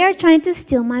 they are trying to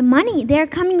steal my money. They are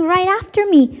coming right after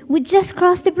me. We just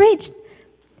crossed the bridge.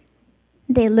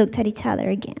 They looked at each other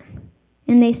again.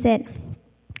 And they said,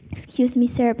 excuse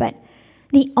me, sir, but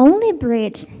the only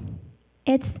bridge,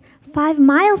 it's 5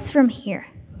 miles from here.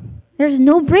 There's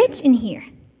no bridge in here.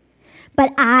 But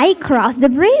I crossed the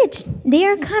bridge. They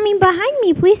are coming behind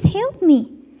me. Please help me.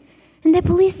 And the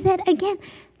police said again,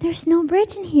 there's no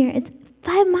bridge in here. It's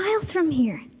 5 miles from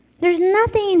here. There's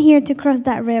nothing in here to cross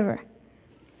that river.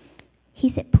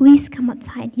 He said, please come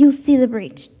outside. You'll see the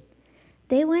bridge.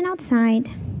 They went outside.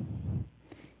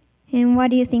 And what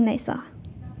do you think they saw?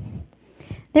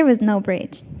 There was no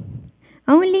bridge.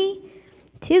 Only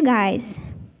 2 guys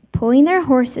pulling their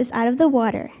horses out of the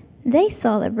water. They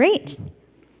saw the bridge.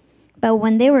 But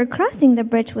when they were crossing, the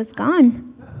bridge was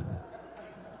gone.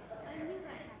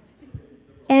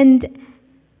 And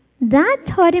that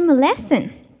taught him a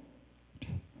lesson.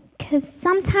 Because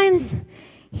sometimes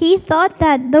he thought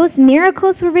that those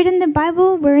miracles we read in the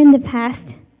Bible were in the past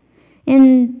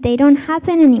and they don't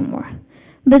happen anymore.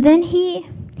 But then he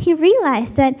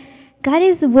realized that God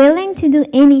is willing to do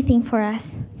anything for us,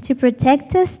 to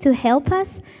protect us, to help us.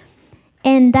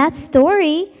 And that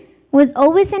story was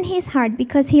always in his heart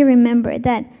because he remembered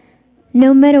that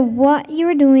no matter what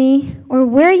you're doing or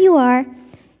where you are,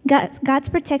 God's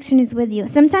protection is with you.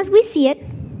 Sometimes we see it,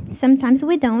 sometimes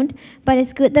we don't, but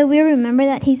it's good that we remember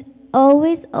that He's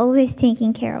always, always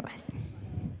taking care of us.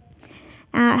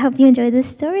 I hope you enjoyed this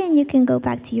story and you can go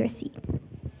back to your seat.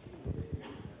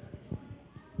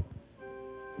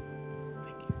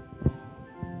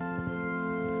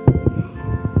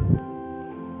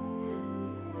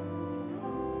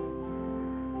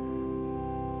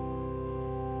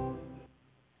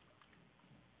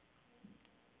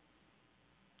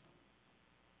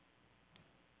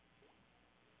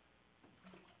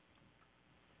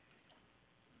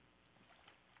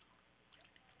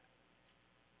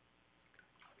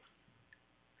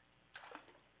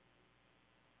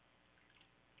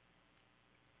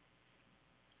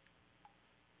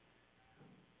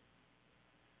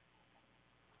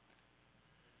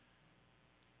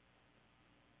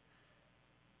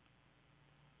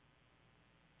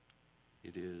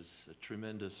 It is a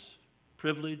tremendous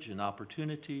privilege and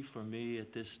opportunity for me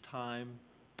at this time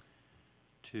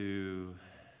to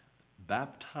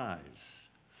baptize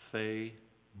Faye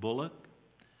Bullock.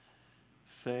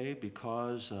 Faye,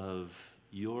 because of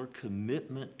your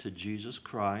commitment to Jesus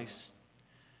Christ,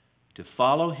 to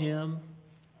follow Him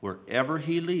wherever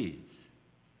He leads,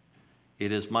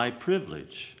 it is my privilege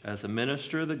as a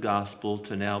minister of the gospel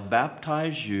to now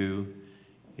baptize you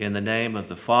in the name of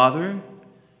the Father,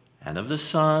 and of the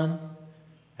Son,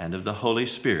 and of the Holy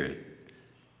Spirit.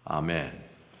 Amen.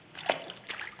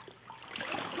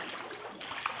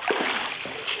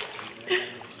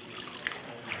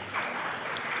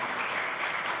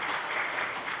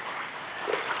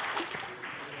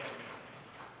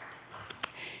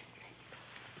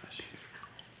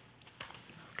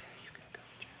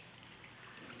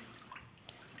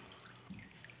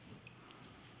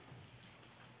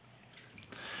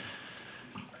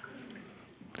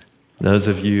 Those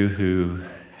of you who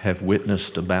have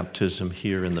witnessed a baptism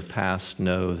here in the past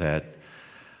know that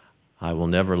I will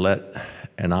never let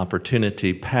an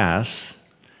opportunity pass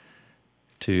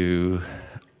to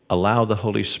allow the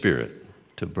Holy Spirit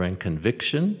to bring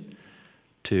conviction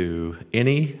to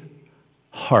any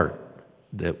heart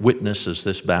that witnesses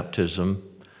this baptism,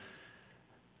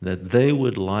 that they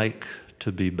would like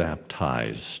to be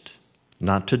baptized.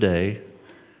 Not today,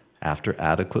 after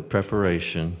adequate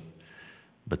preparation,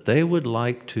 but they would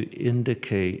like to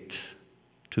indicate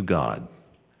to God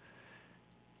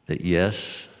that yes,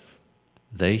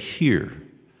 they hear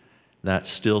that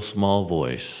still small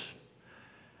voice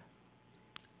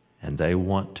and they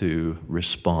want to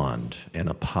respond in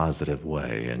a positive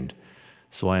way. And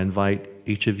so I invite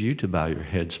each of you to bow your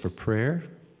heads for prayer.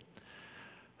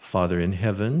 Father in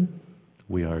heaven,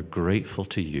 we are grateful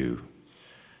to you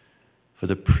for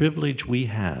the privilege we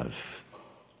have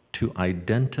to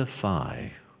identify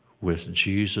with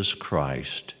Jesus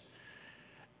Christ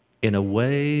in a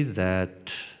way that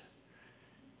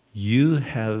you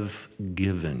have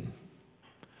given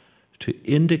to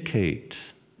indicate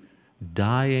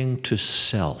dying to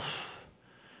self,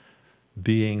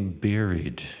 being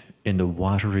buried in the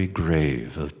watery grave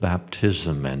of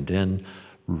baptism, and then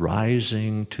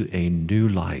rising to a new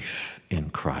life in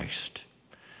Christ.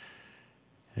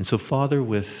 And so, Father,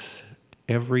 with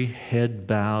every head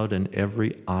bowed and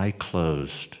every eye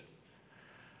closed,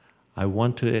 I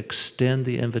want to extend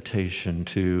the invitation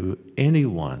to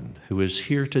anyone who is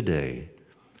here today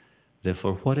that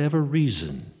for whatever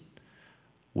reason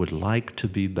would like to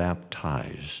be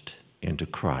baptized into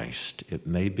Christ. It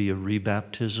may be a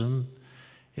rebaptism,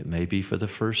 it may be for the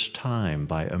first time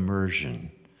by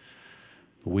immersion.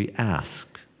 We ask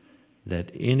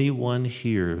that anyone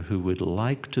here who would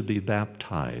like to be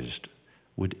baptized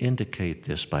would indicate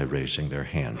this by raising their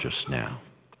hand just now.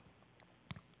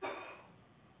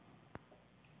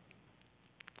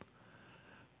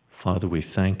 Father, we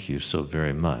thank you so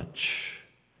very much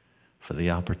for the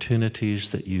opportunities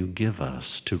that you give us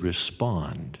to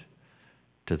respond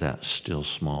to that still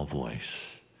small voice.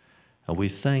 And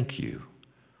we thank you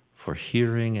for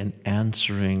hearing and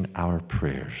answering our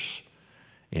prayers.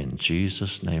 In Jesus'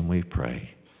 name we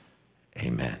pray.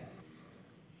 Amen.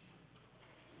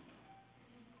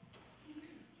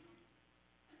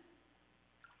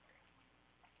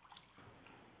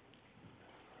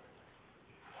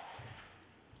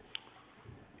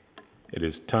 It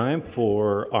is time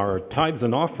for our tithes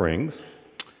and offerings.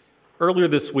 Earlier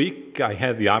this week, I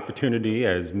had the opportunity,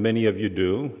 as many of you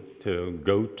do, to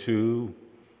go to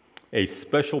a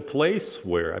special place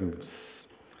where I'm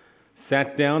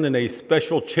sat down in a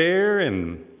special chair,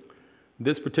 and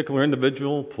this particular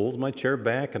individual pulls my chair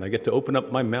back, and I get to open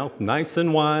up my mouth nice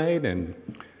and wide and,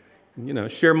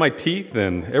 share my teeth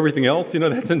and everything else,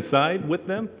 that's inside with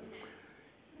them.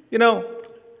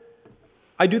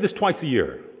 I do this twice a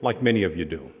year, like many of you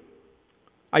do.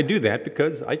 I do that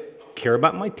because I care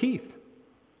about my teeth.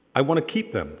 I want to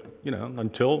keep them,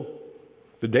 until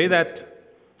the day that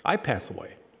I pass away.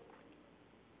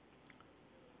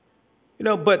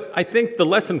 But I think the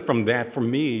lesson from that for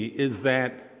me is that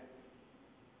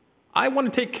I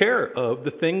want to take care of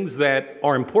the things that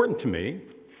are important to me,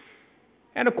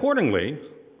 and accordingly,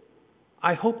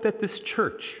 I hope that this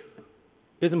church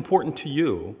is important to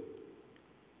you,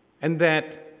 and that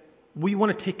we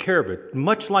want to take care of it,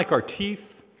 much like our teeth,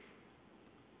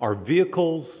 our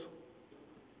vehicles,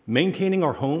 maintaining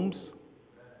our homes,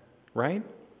 right?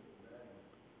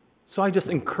 So I just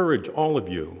encourage all of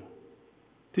you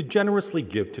to generously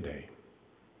give today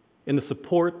in the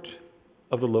support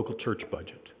of the local church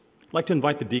budget. I'd like to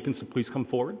invite the deacons to please come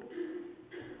forward.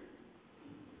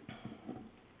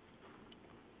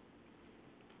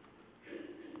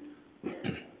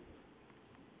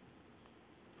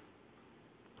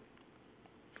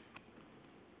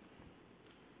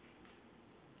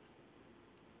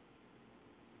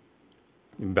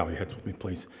 Bow your heads with me,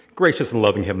 please. Gracious and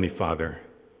loving Heavenly Father,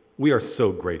 we are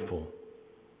so grateful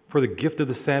for the gift of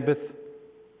the Sabbath.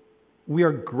 We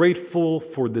are grateful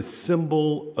for the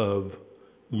symbol of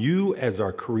you as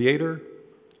our Creator,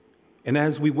 and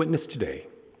as we witness today,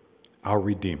 our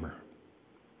Redeemer.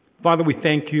 Father, we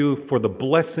thank you for the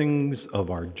blessings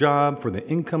of our job, for the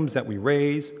incomes that we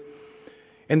raise,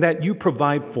 and that you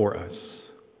provide for us.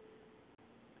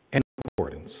 And in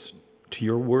accordance to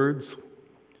your words,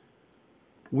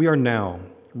 we are now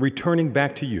returning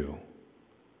back to you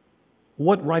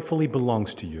what rightfully belongs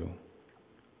to you,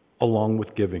 along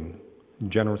with giving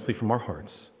generously from our hearts.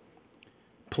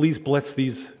 Please bless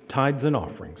these tithes and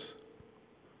offerings.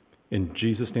 In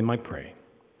Jesus' name I pray.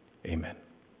 Amen.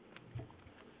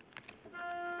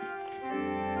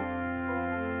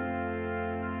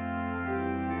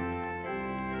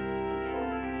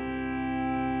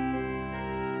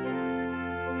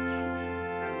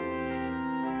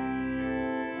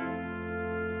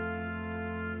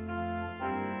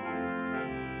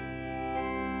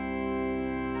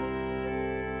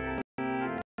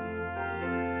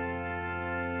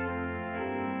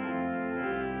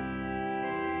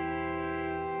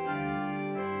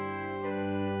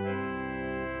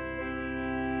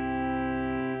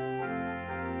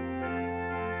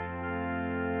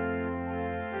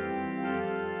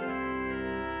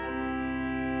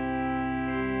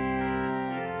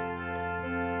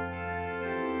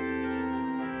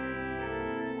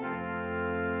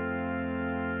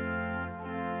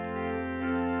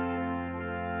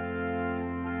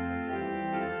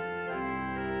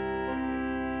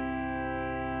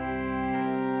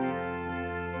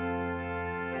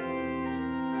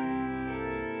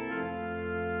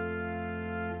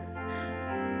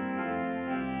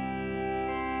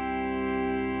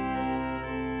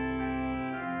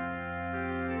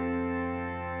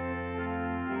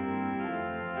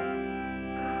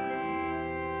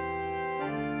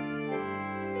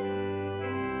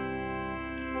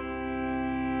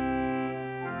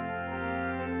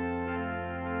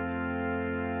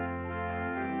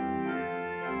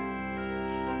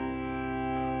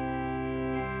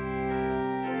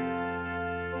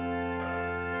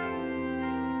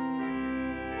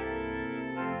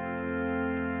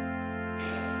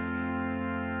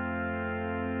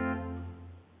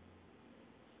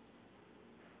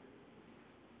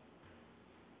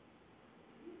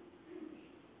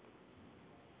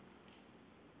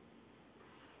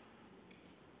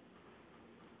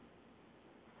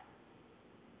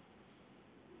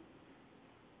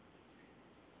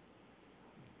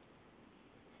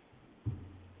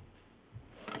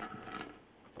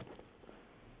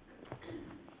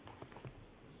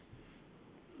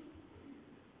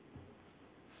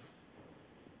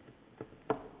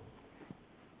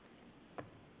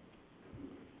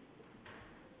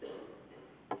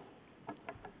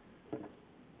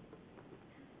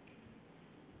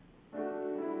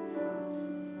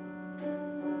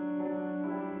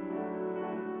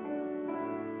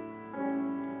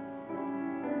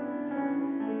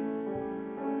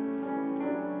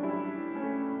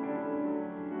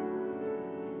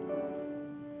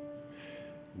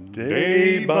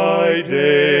 day by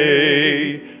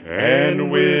day,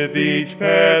 and with each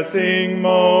passing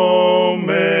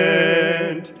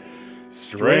moment,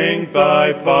 strength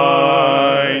I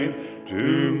find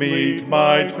to meet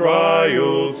my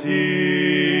trials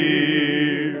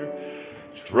here,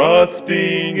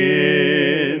 trusting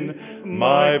in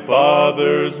my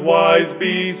Father's wise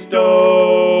bestowment.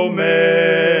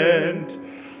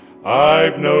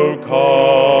 I've no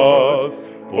cause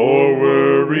for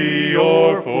worry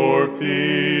or for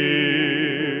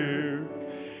fear.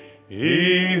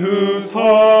 He whose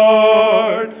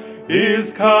heart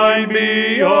is kind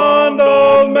beyond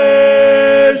all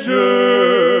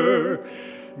measure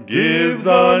gives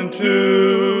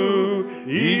unto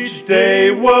each day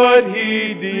what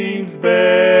he deems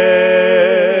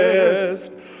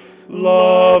best.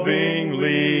 Lovingly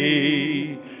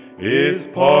is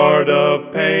part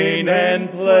of pain and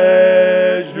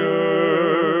pleasure,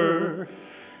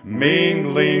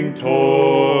 mingling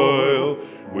toil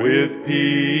with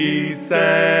peace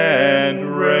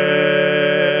and rest.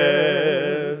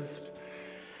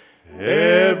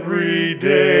 Every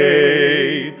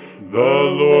day the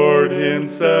Lord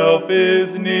himself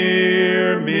is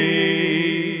near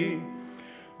me,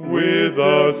 with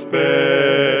a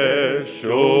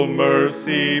special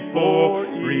mercy for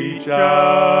each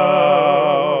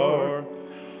hour.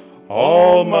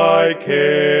 All my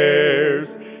cares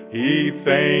he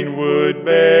fain would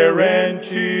bear and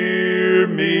cheer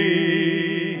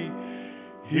me,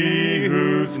 he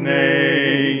whose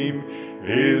name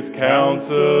is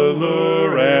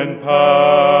Counselor and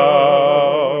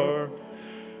Power.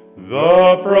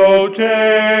 The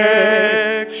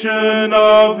protection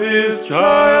of his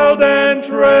child and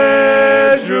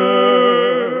treasure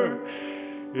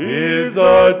is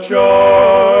a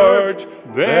charge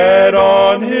that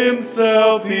on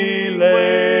himself he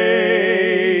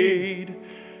laid.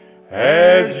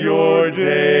 As your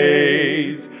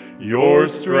days, your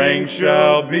strength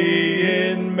shall be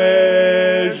in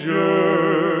measure.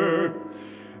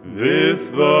 This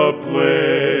the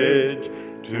pledge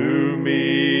to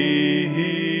me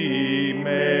he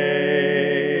made.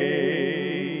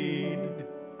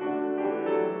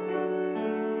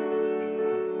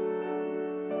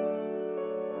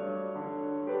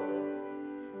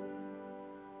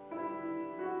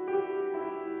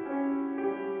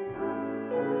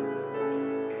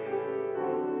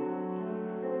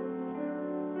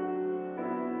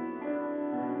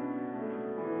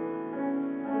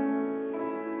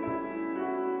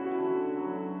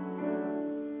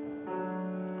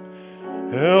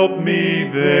 Help me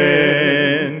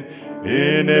then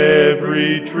in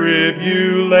every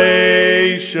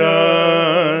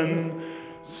tribulation,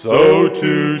 so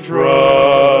to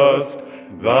trust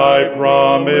thy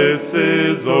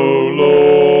promises, O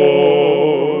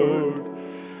Lord,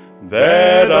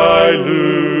 that I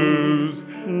lose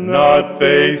not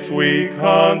faith's sweet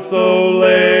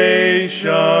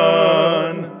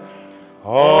consolation.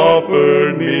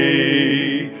 Offer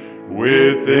me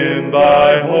within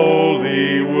thy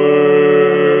holy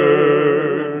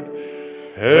word.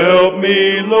 Help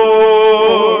me,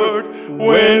 Lord,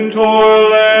 when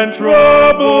toil and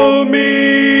trouble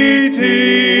meeting,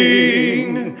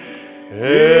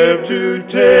 have to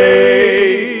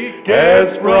take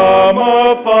as from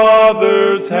a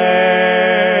Father's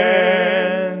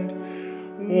hand,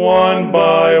 one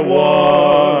by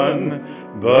one,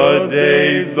 the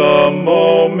days, the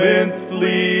moments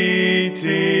fleeting,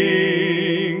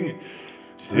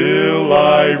 till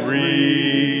I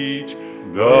reach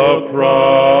the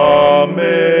promised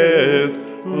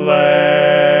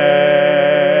land.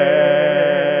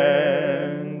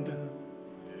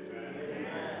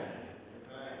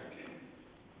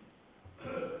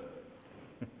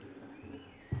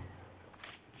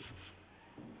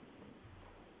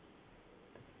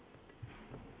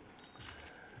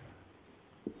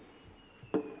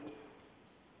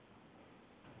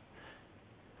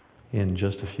 In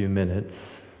just a few minutes,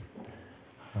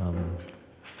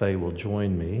 Faye will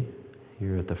join me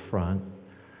here at the front,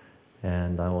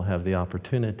 and I will have the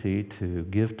opportunity to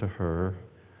give to her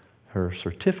her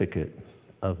certificate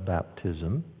of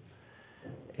baptism.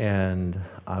 And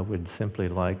I would simply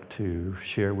like to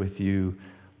share with you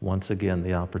once again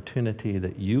the opportunity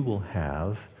that you will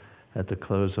have at the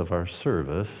close of our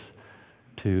service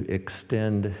to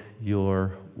extend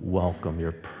your welcome,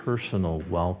 your personal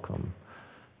welcome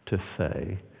to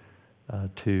Faye,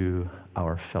 to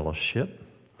our fellowship,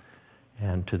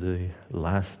 and to the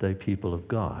last day people of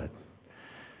God.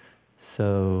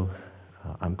 So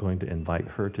I'm going to invite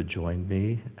her to join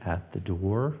me at the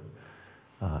door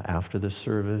after the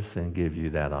service and give you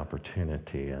that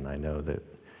opportunity. And I know that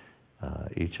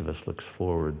each of us looks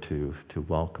forward to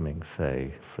welcoming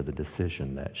Faye for the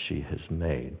decision that she has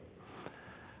made.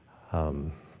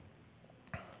 I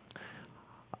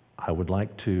would like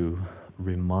to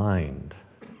remind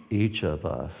each of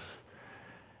us,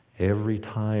 every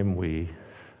time we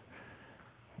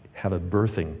have a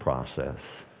birthing process,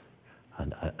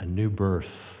 a new birth,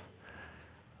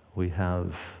 we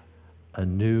have a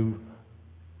new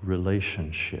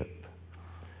relationship,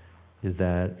 is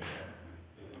that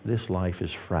this life is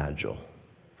fragile.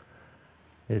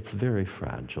 It's very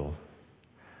fragile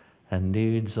and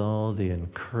needs all the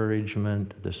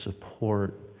encouragement, the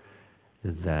support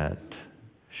that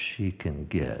she can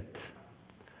get.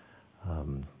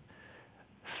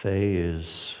 Faye is,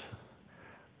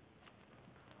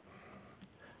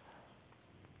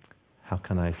 how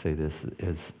can I say this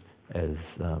as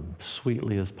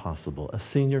sweetly as possible, a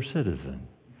senior citizen,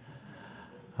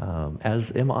 as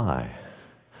am I.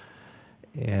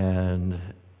 And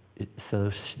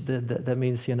so that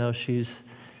means,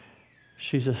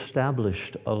 she's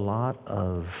established a lot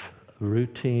of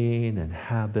routine and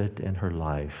habit in her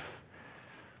life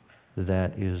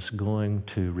that is going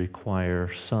to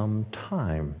require some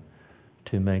time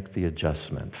to make the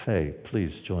adjustment. Faye,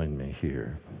 please join me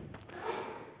here.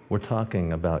 We're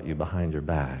talking about you behind your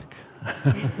back.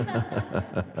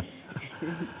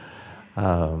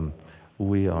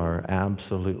 We are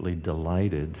absolutely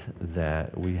delighted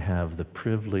that we have the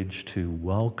privilege to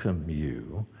welcome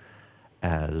you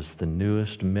as the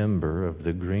newest member of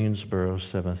the Greensboro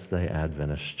Seventh-day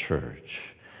Adventist Church.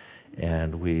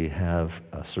 And we have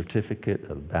a certificate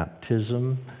of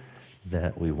baptism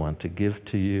that we want to give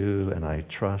to you, and I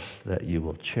trust that you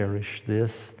will cherish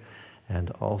this, and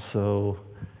also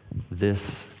this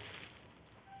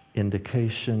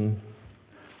indication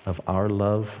of our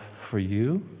love for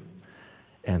you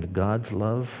and God's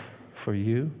love for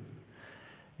you.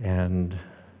 And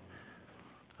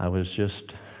I was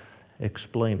just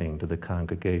explaining to the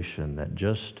congregation that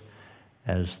just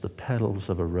as the petals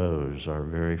of a rose are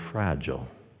very fragile,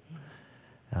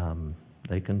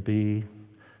 they can be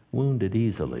wounded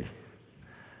easily.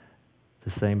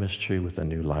 The same is true with a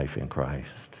new life in Christ.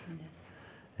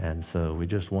 And so we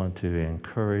just want to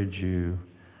encourage you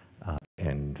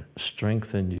and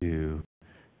strengthen you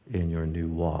in your new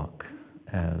walk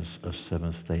as a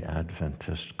Seventh-day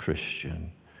Adventist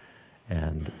Christian.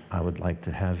 And I would like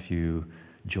to have you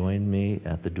join me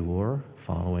at the door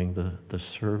following the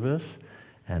service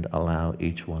and allow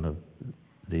each one of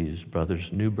these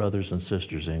new brothers and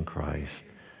sisters in Christ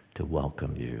to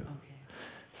welcome you.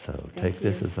 So take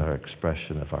this as our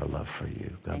expression of our love for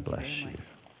you. God bless you.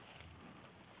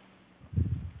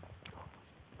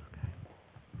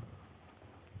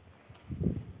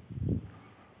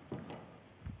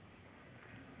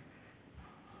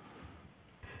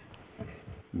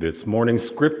 This morning's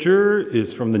scripture is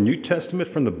from the New Testament,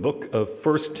 from the book of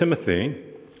 1 Timothy,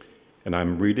 and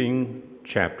I'm reading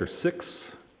chapter 6,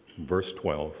 verse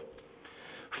 12.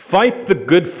 Fight the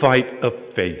good fight of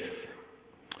faith.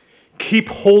 Keep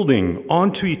holding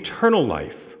on to eternal life,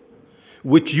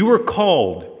 which you were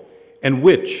called and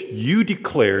which you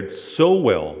declared so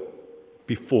well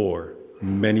before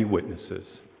many witnesses.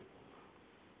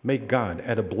 May God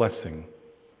add a blessing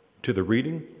to the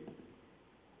reading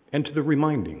and to the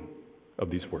reminding of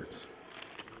these words.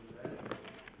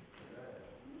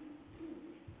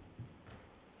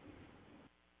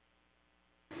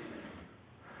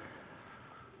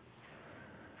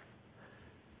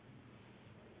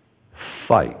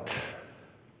 Fight.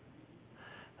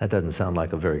 That doesn't sound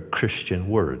like a very Christian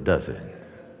word, does it?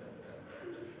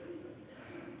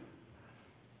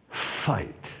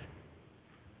 Fight.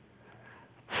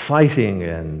 Fighting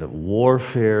and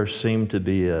warfare seem to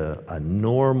be a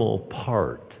normal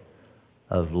part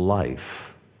of life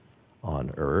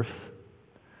on earth.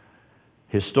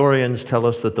 Historians tell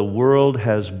us that the world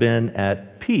has been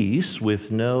at peace with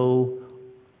no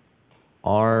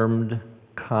armed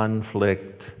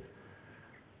conflict.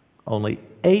 Only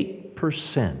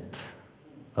 8%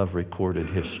 of recorded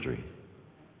history.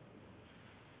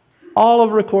 All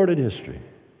of recorded history.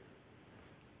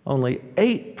 Only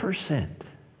 8%.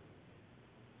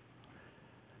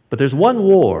 But there's one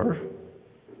war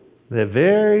that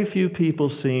very few people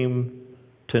seem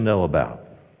to know about.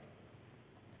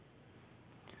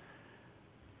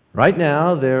 Right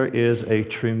now, there is a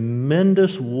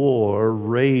tremendous war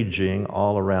raging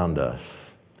all around us.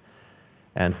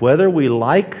 And whether we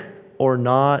like or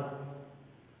not,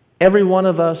 every one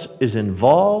of us is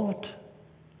involved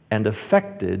and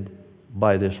affected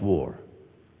by this war.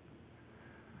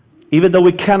 Even though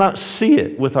we cannot see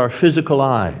it with our physical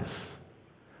eyes,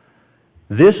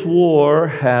 This war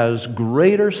has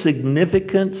greater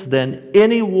significance than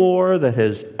any war that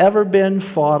has ever been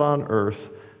fought on earth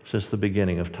since the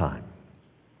beginning of time.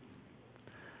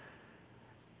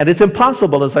 And it's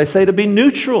impossible, as I say, to be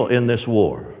neutral in this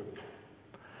war.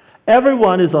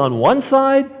 Everyone is on one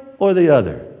side or the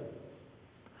other.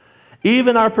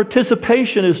 Even our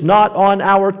participation is not on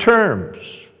our terms.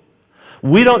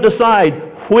 We don't decide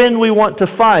when we want to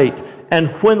fight and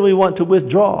when we want to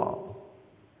withdraw.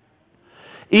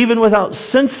 Even without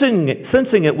sensing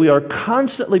it, we are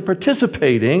constantly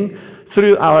participating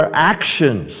through our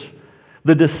actions,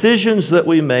 the decisions that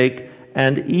we make,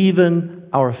 and even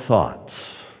our thoughts.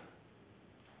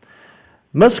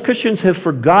 Most Christians have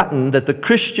forgotten that the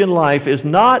Christian life is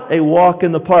not a walk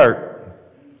in the park,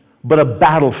 but a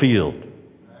battlefield.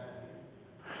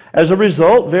 As a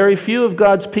result, very few of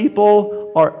God's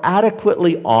people are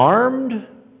adequately armed,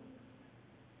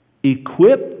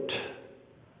 equipped,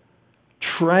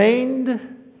 trained,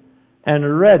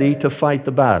 and ready to fight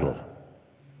the battle.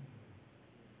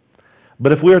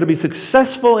 But if we are to be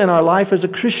successful in our life as a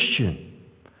Christian,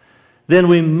 then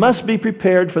we must be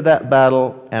prepared for that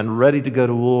battle and ready to go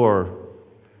to war.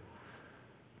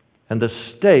 And the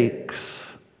stakes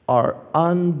are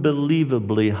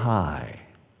unbelievably high.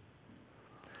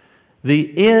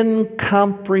 The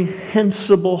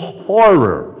incomprehensible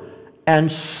horror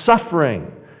and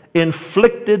suffering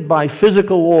inflicted by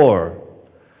physical war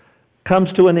comes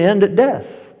to an end at death.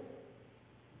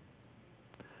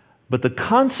 But the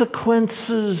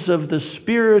consequences of the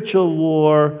spiritual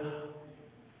war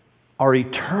are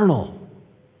eternal.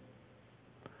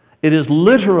 It is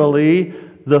literally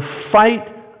the fight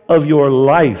of your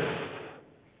life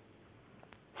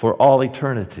for all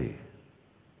eternity.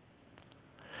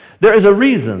 There is a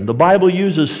reason the Bible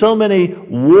uses so many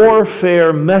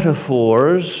warfare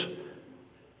metaphors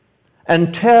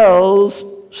and tells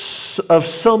of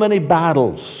so many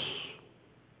battles.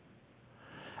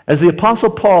 As the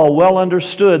Apostle Paul well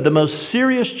understood, the most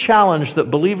serious challenge that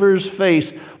believers face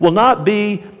will not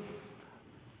be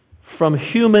from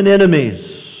human enemies,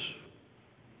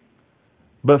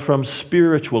 but from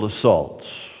spiritual assaults.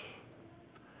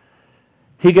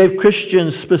 He gave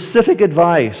Christians specific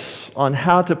advice on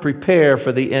how to prepare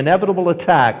for the inevitable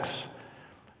attacks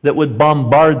that would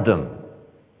bombard them.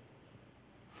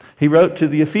 He wrote to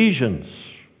the Ephesians,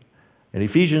 in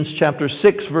Ephesians chapter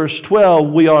 6, verse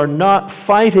 12, we are not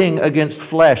fighting against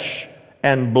flesh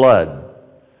and blood,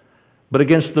 but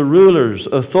against the rulers,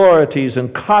 authorities,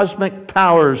 and cosmic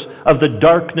powers of the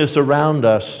darkness around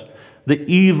us, the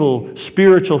evil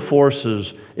spiritual forces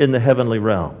in the heavenly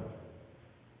realm.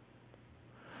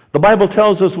 The Bible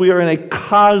tells us we are in a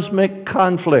cosmic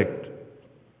conflict.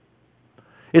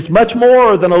 It's much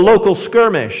more than a local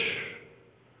skirmish.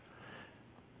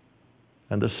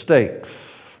 And the stakes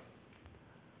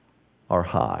are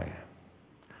high.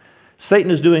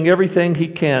 Satan is doing everything he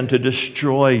can to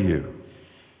destroy you.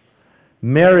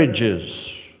 Marriages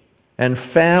and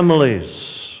families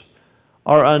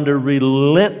are under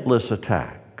relentless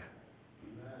attack.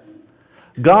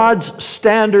 God's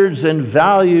standards and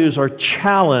values are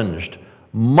challenged,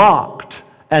 mocked,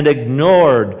 and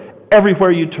ignored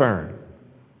everywhere you turn.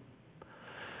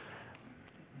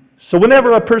 So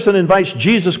whenever a person invites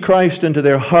Jesus Christ into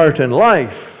their heart and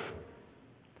life,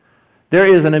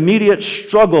 there is an immediate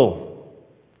struggle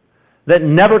that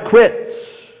never quits,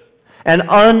 an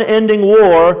unending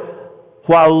war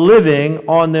while living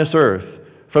on this earth.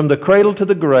 From the cradle to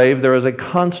the grave, there is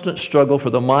a constant struggle for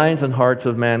the minds and hearts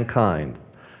of mankind.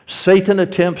 Satan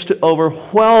attempts to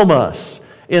overwhelm us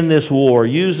in this war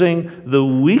using the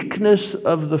weakness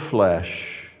of the flesh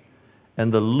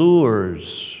and the lures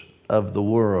of the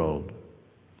world.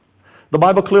 The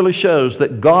Bible clearly shows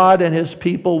that God and His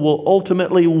people will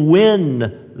ultimately win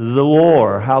the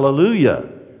war. Hallelujah.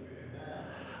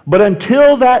 But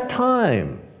until that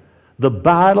time, the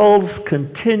battles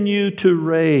continue to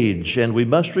rage, and we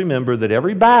must remember that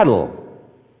every battle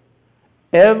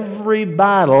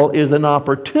is an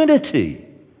opportunity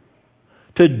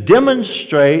to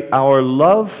demonstrate our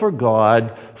love for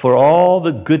God for all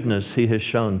the goodness He has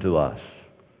shown to us.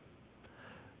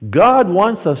 God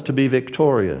wants us to be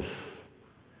victorious.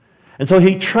 And so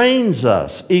He trains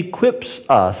us, equips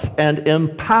us, and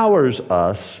empowers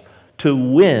us to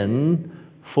win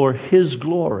for His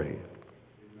glory.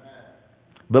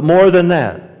 But more than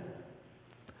that,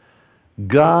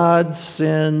 God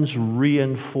sends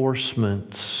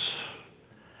reinforcements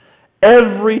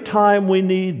every time we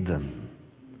need them.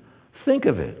 Think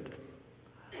of it.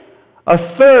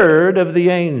 1/3 of the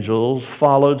angels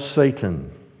followed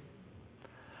Satan.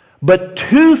 But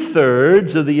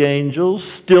 2/3 of the angels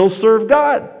still serve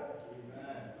God.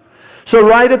 So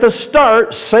right at the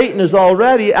start, Satan is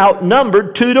already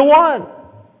outnumbered 2-1.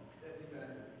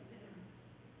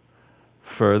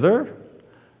 Further,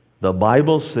 the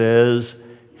Bible says,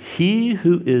 he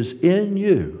who is in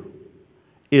you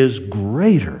is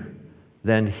greater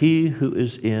than he who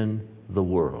is in the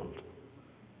world.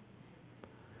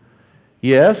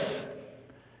 Yes,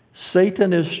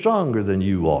 Satan is stronger than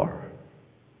you are.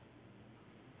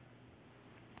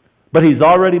 But he's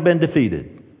already been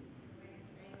defeated.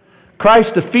 Christ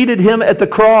defeated him at the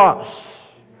cross.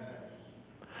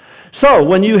 So,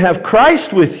 when you have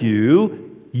Christ with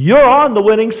you, you're on the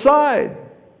winning side.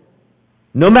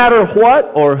 No matter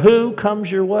what or who comes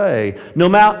your way, no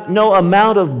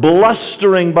amount of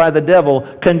blustering by the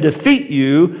devil can defeat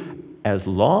you as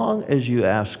long as you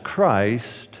ask Christ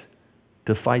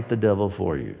to fight the devil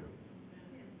for you.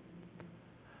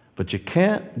 But you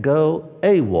can't go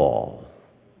AWOL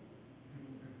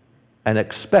and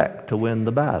expect to win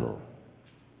the battle.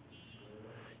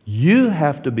 You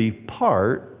have to be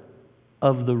part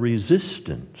of the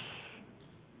resistance.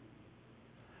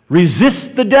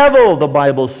 Resist the devil, the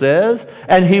Bible says,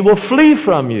 and he will flee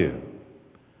from you.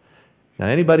 Now,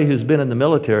 anybody who's been in the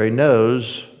military knows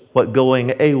what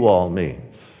going AWOL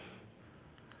means.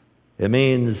 It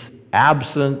means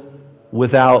absent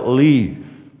without leave.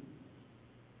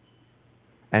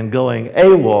 And going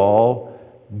AWOL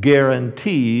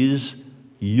guarantees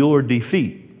your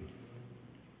defeat.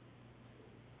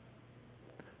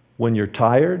 When you're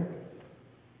tired,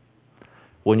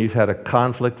 when you've had a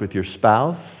conflict with your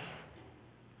spouse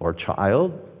or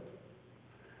child,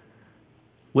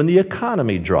 when the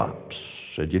economy drops,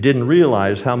 and you didn't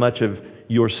realize how much of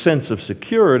your sense of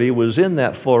security was in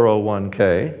that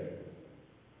 401k,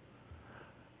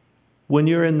 when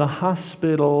you're in the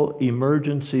hospital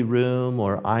emergency room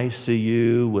or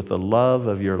ICU with the love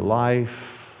of your life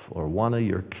or one of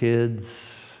your kids,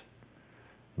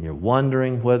 and you're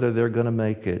wondering whether they're going to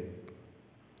make it,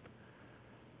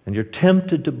 and you're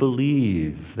tempted to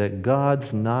believe that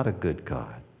God's not a good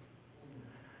God.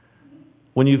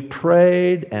 When you've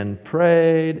prayed and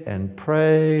prayed and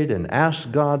prayed and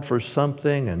asked God for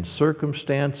something and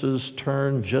circumstances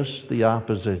turn just the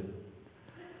opposite,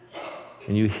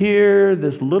 and you hear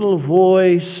this little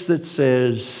voice that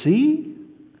says, "See,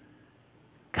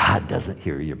 God doesn't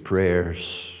hear your prayers.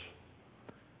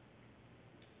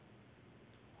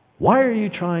 Why are you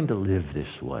trying to live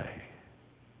this way?"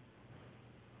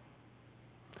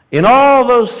 In all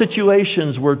those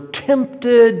situations, we're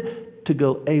tempted to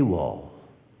go AWOL.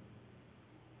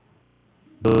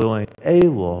 Going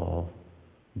AWOL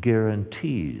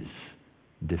guarantees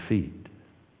defeat.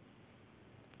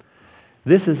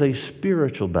 This is a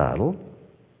spiritual battle.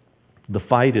 The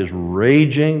fight is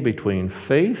raging between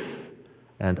faith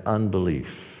and unbelief,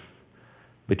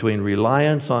 between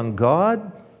reliance on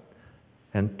God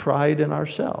and pride in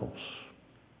ourselves,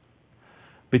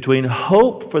 between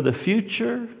hope for the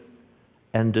future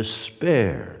and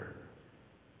despair.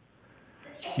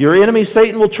 Your enemy,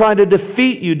 Satan, will try to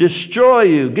defeat you, destroy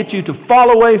you, get you to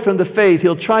fall away from the faith.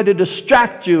 He'll try to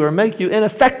distract you or make you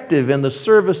ineffective in the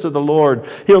service of the Lord.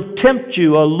 He'll tempt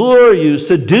you, allure you,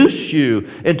 seduce you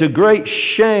into great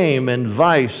shame and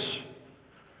vice.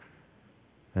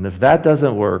 And if that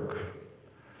doesn't work,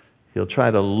 he'll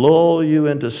try to lull you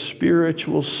into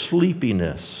spiritual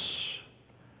sleepiness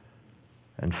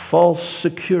and false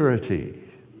security,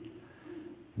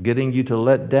 getting you to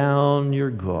let down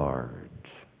your guard.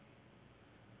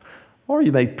 Or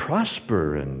you may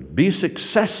prosper and be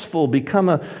successful, become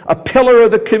a pillar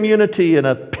of the community and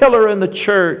a pillar in the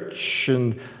church,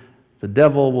 and the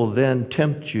devil will then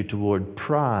tempt you toward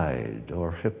pride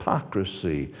or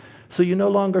hypocrisy, so you no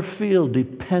longer feel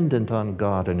dependent on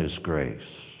God and His grace.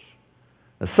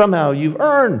 And somehow you've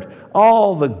earned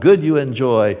all the good you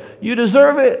enjoy. You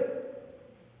deserve it.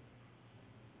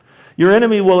 Your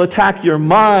enemy will attack your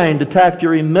mind, attack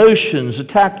your emotions,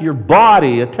 attack your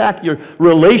body, attack your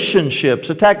relationships,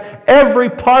 attack every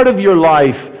part of your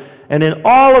life. And in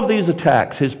all of these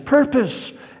attacks, his purpose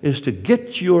is to get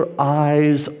your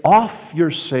eyes off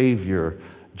your Savior,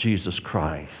 Jesus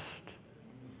Christ.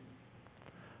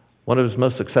 One of his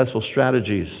most successful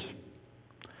strategies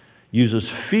uses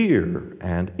fear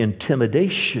and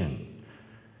intimidation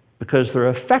because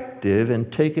they're effective in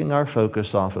taking our focus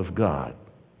off of God.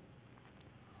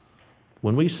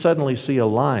 When we suddenly see a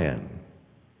lion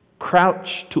crouch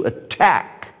to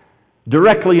attack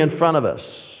directly in front of us,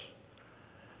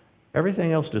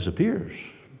 everything else disappears.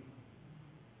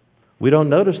 We don't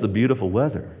notice the beautiful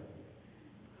weather,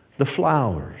 the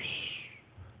flowers,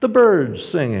 the birds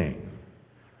singing,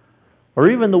 or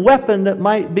even the weapon that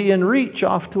might be in reach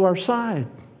off to our side.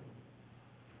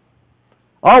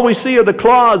 All we see are the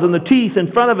claws and the teeth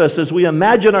in front of us as we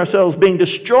imagine ourselves being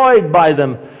destroyed by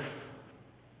them.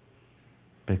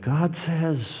 But God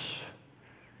says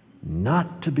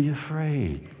not to be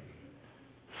afraid.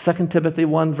 2 Timothy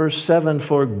 1 verse 7,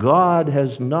 for God has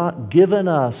not given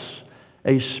us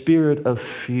a spirit of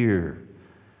fear,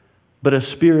 but a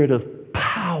spirit of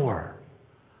power,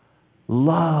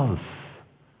 love,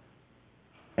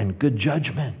 and good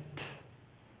judgment.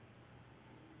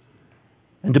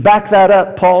 And to back that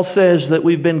up, Paul says that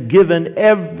we've been given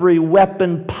every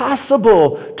weapon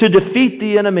possible to defeat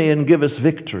the enemy and give us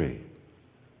victory.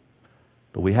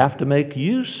 But we have to make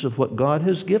use of what God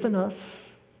has given us.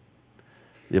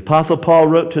 The Apostle Paul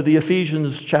wrote to the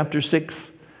Ephesians chapter 6,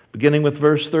 beginning with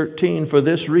verse 13, for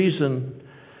this reason,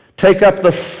 take up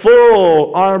the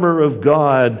full armor of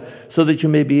God so that you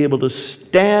may be able to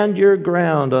stand your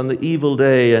ground on the evil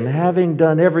day, and having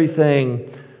done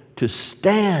everything, to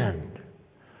stand.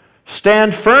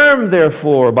 Stand firm,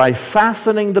 therefore, by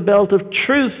fastening the belt of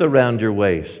truth around your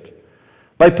waist,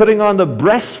 by putting on the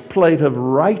breastplate of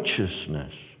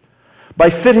righteousness, by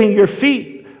fitting your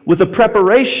feet with the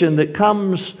preparation that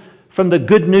comes from the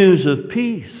good news of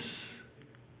peace.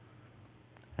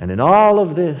 And in all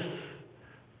of this,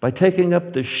 by taking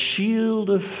up the shield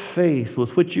of faith with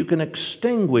which you can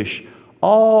extinguish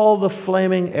all the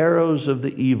flaming arrows of the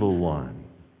evil one.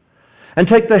 And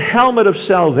take the helmet of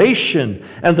salvation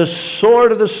and the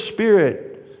sword of the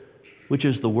Spirit, which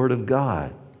is the Word of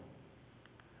God.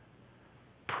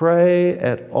 Pray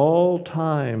at all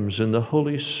times in the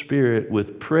Holy Spirit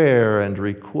with prayer and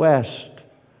request,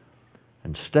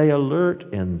 and stay alert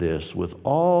in this with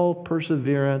all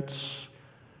perseverance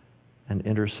and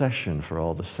intercession for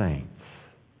all the saints.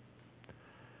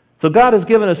 So God has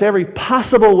given us every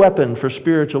possible weapon for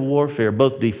spiritual warfare,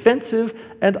 both defensive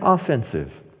and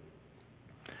offensive.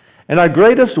 And our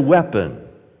greatest weapon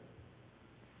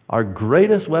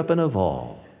of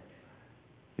all,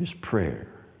 is prayer.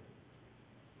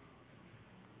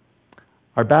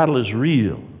 Our battle is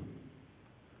real.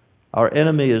 Our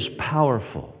enemy is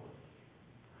powerful.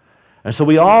 And so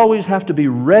we always have to be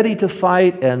ready to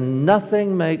fight, and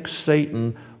nothing makes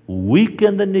Satan weak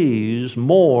in the knees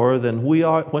more than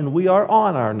when we are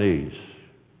on our knees.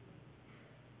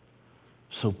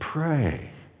 So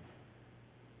pray.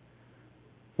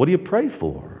 What do you pray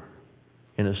for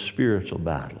in a spiritual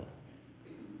battle?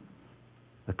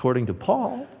 According to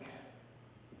Paul,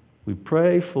 we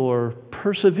pray for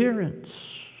perseverance,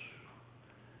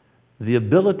 the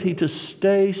ability to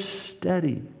stay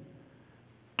steady,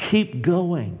 keep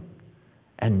going,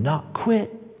 and not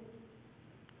quit.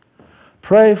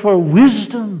 Pray for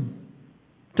wisdom,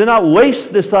 to not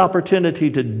waste this opportunity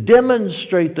to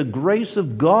demonstrate the grace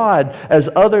of God as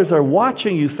others are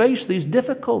watching you face these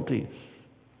difficulties.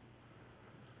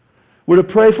 We're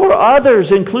to pray for others,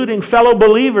 including fellow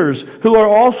believers who are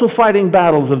also fighting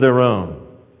battles of their own.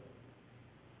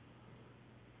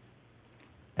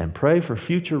 And pray for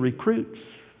future recruits.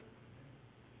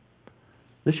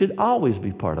 This should always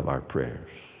be part of our prayers.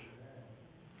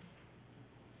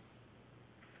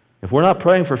 If we're not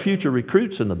praying for future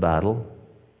recruits in the battle,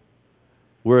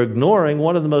 we're ignoring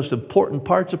one of the most important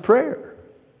parts of prayer.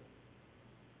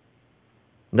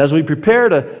 And as we prepare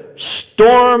to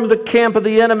storm the camp of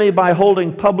the enemy by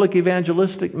holding public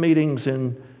evangelistic meetings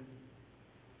in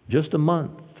just a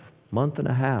month and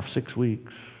a half, 6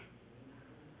 weeks,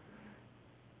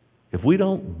 if we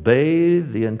don't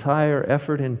bathe the entire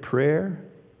effort in prayer,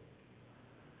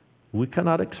 we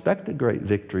cannot expect a great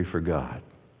victory for God.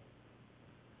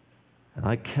 And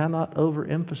I cannot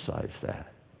overemphasize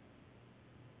that.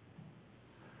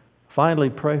 Finally,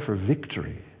 pray for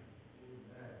victory.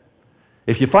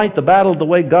 If you fight the battle the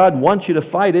way God wants you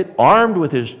to fight it, armed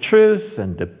with His truth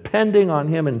and depending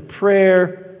on Him in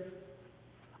prayer,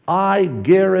 I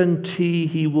guarantee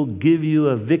He will give you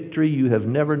a victory you have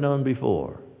never known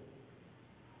before.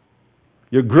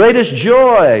 Your greatest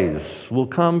joys will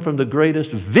come from the greatest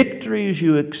victories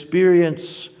you experience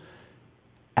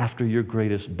after your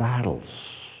greatest battles.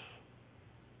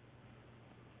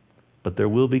 But there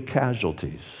will be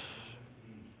casualties.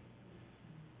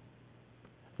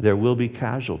 There will be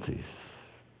casualties.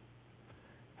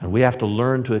 And we have to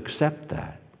learn to accept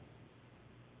that.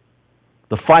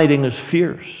 The fighting is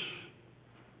fierce.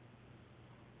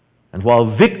 And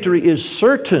while victory is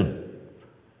certain,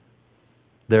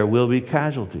 there will be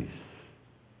casualties.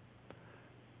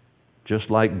 Just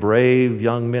like brave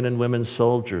young men and women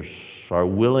soldiers are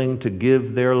willing to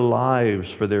give their lives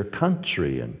for their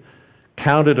country and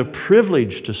count it a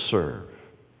privilege to serve.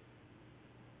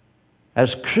 As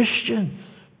Christians,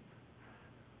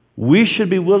 we should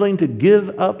be willing to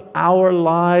give up our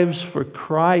lives for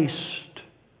Christ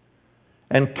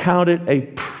and count it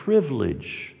a privilege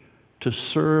to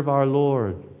serve our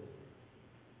Lord,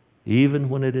 even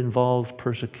when it involves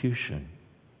persecution.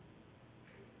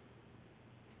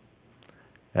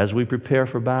 As we prepare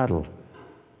for battle,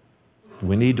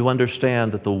 we need to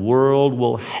understand that the world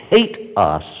will hate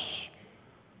us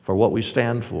for what we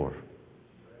stand for.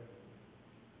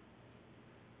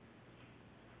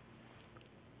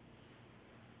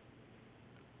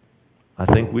 I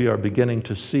think we are beginning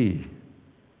to see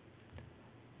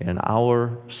in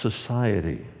our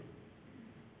society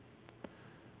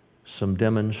some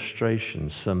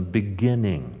demonstrations, some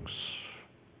beginnings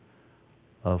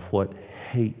of what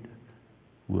hate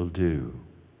will do.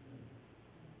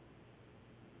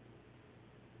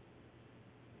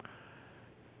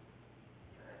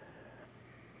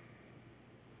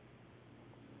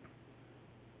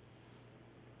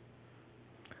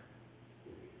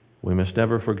 We must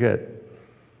never forget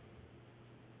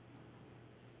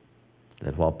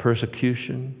that while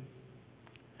persecution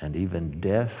and even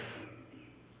death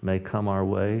may come our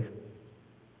way,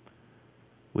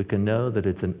 we can know that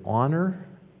it's an honor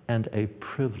and a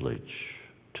privilege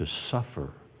to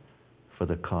suffer for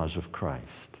the cause of Christ.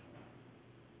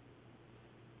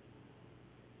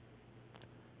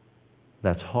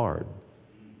 That's hard.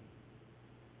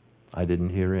 I didn't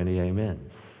hear any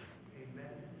amens.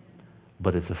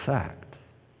 But it's a fact.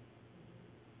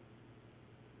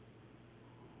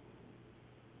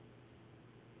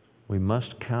 We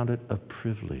must count it a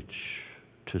privilege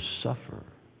to suffer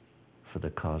for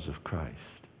the cause of Christ.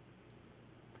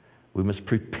 We must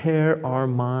prepare our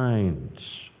minds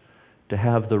to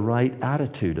have the right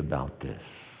attitude about this.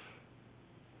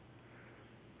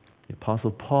 The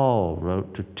Apostle Paul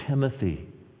wrote to Timothy,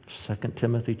 2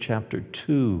 Timothy chapter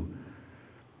 2,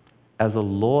 as a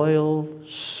loyal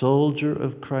soldier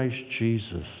of Christ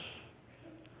Jesus,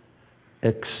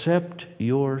 accept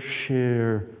your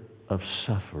share of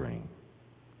suffering.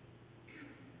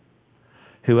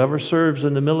 Whoever serves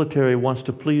in the military wants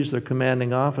to please their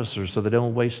commanding officers so they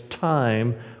don't waste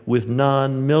time with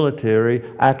non-military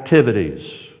activities.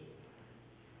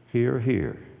 Hear,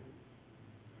 hear.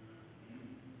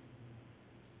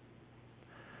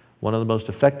 One of the most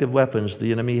effective weapons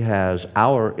the enemy has,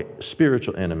 our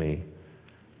spiritual enemy,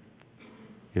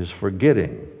 is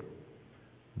forgetting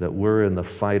that we're in the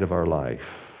fight of our life.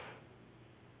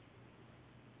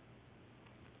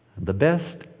 The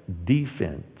best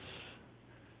defense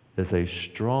is a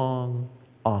strong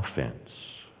offense.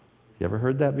 You ever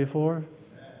heard that before?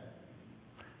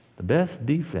 The best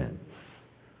defense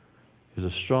is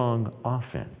a strong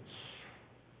offense.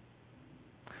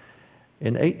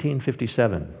 In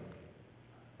 1857,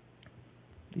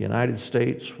 the United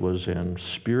States was in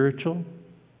spiritual,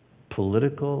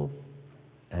 political,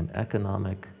 and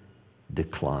economic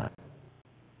decline.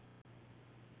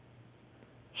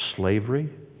 Slavery,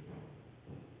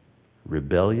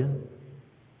 rebellion,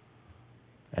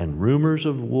 and rumors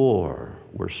of war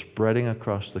were spreading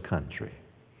across the country.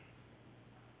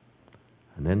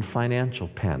 And then financial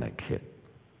panic hit.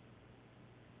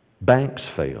 Banks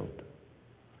failed.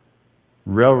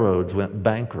 Railroads went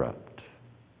bankrupt.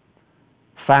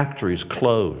 Factories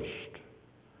closed.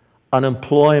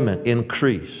 Unemployment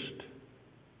increased.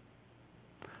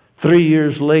 3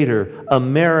 years later,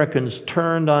 Americans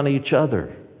turned on each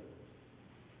other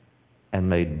and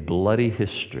made bloody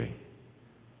history.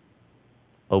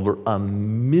 Over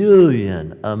 1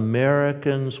 million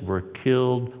Americans were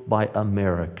killed by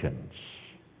Americans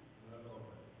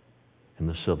in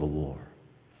the Civil War.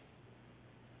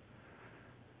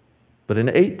 But in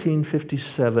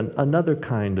 1857, another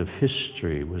kind of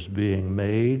history was being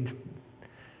made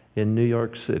in New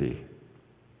York City.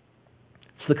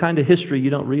 It's the kind of history you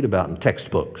don't read about in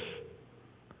textbooks.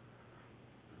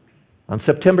 On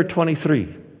September 23,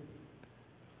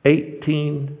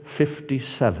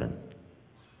 1857,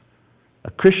 a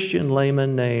Christian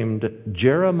layman named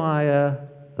Jeremiah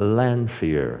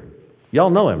Lanphier.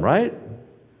 Y'all know him, right?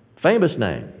 Famous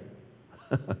name.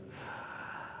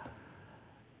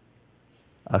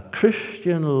 A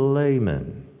Christian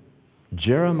layman,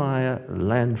 Jeremiah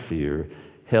Lanphier,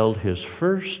 held his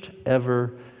first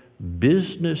ever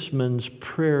businessman's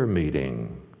prayer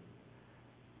meeting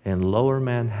in Lower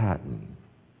Manhattan.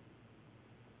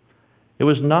 It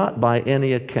was not by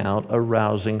any account a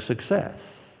rousing success.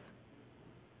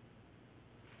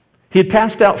 He had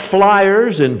passed out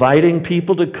flyers inviting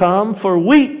people to come for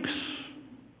weeks.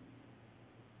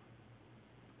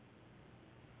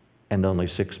 And only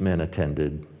 6 men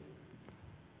attended,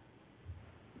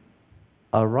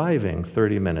 arriving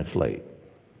 30 minutes late.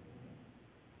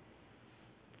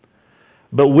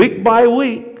 But week by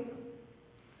week,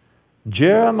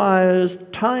 Jeremiah's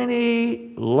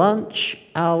tiny lunch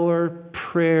hour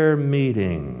prayer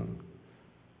meeting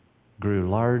grew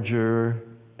larger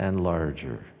and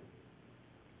larger.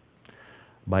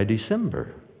 By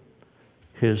December,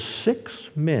 his 6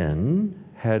 men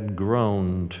had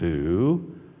grown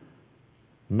to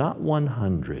not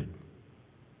 100,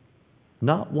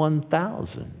 not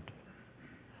 1,000,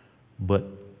 but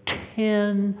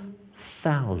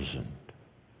 10,000.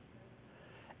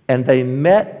 And they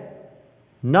met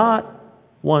not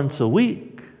once a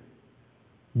week,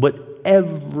 but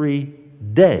every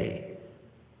day.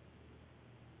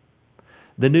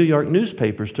 The New York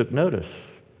newspapers took notice.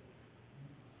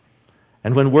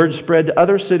 And when word spread to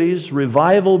other cities,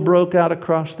 revival broke out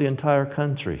across the entire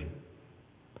country.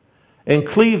 In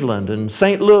Cleveland and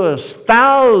St. Louis,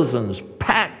 thousands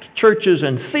packed churches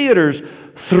and theaters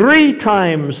 3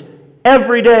 times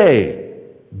every day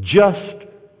just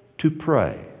to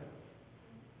pray.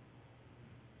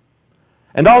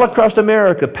 And all across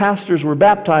America, pastors were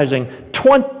baptizing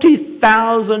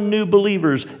 20,000 new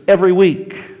believers every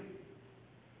week.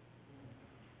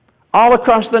 All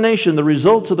across the nation, the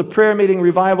results of the prayer meeting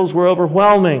revivals were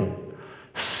overwhelming.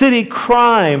 City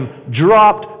crime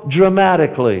dropped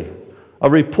dramatically. A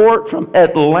report from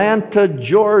Atlanta,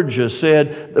 Georgia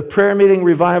said the prayer meeting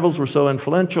revivals were so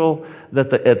influential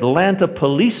that the Atlanta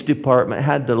Police Department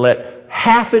had to let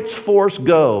half its force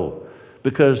go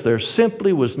because there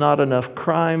simply was not enough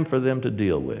crime for them to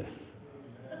deal with.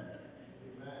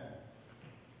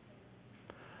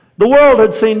 The world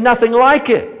had seen nothing like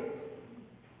it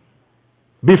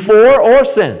before or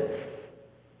since.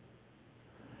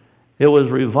 It was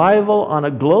revival on a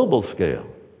global scale.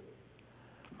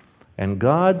 And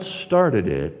God started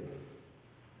it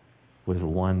with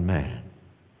one man.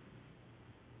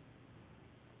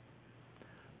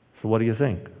 So what do you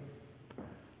think?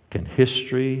 Can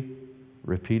history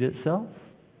repeat itself?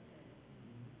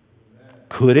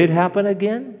 Could it happen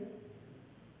again?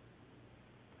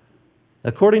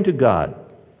 According to God,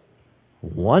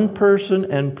 one person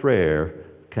and prayer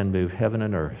can move heaven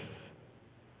and earth.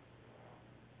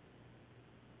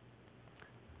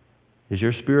 Is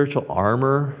your spiritual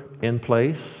armor in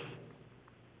place?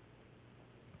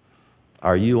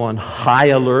 Are you on high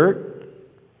alert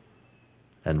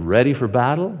and ready for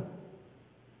battle?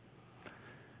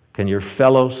 Can your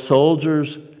fellow soldiers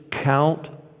count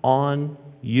on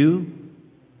you?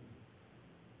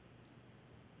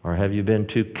 Or have you been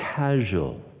too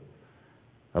casual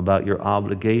about your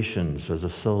obligations as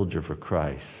a soldier for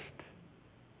Christ?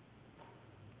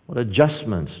 What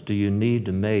adjustments do you need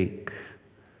to make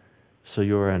so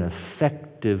you're an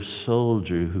effective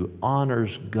soldier who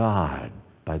honors God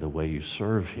by the way you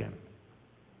serve Him?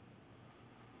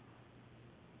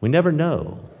 We never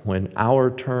know when our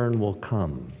turn will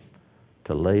come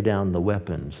to lay down the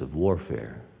weapons of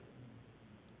warfare.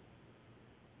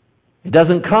 It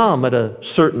doesn't come at a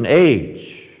certain age.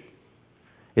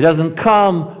 It doesn't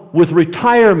come with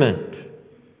retirement.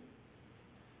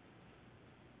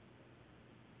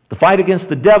 The fight against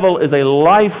the devil is a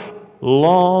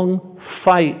lifelong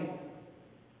fight.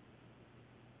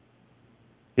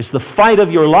 It's the fight of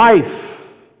your life.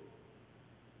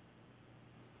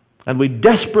 And we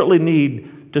desperately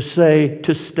need to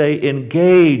stay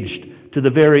engaged to the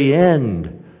very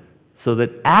end, so that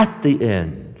at the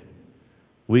end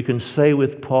we can say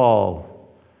with Paul,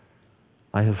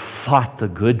 I have fought the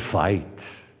good fight.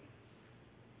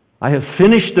 I have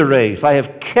finished the race. I have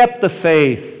kept the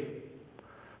faith.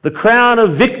 The crown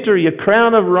of victory, a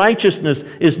crown of righteousness,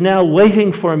 is now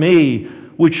waiting for me,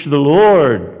 which the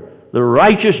Lord, the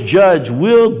righteous judge,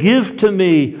 will give to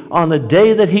me on the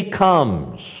day that He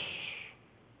comes.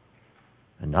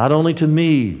 And not only to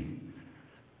me,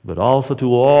 but also to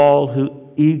all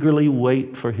who eagerly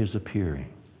wait for His appearing.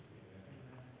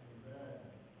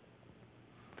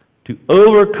 To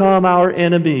overcome our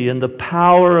enemy in the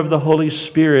power of the Holy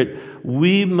Spirit,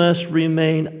 we must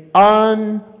remain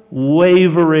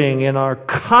unwavering in our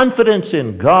confidence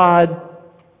in God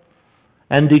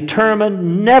and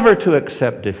determined never to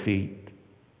accept defeat.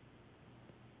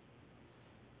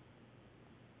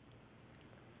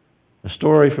 A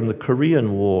story from the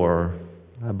Korean War,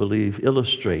 I believe,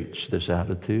 illustrates this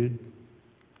attitude.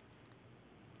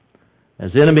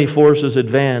 As enemy forces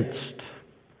advanced,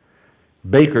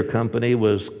 Baker Company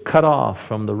was cut off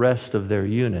from the rest of their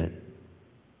unit.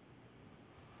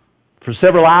 For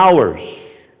several hours,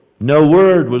 no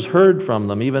word was heard from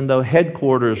them, even though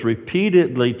headquarters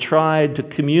repeatedly tried to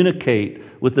communicate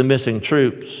with the missing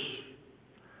troops.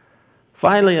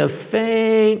 Finally, a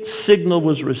faint signal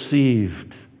was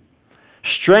received.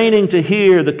 Straining to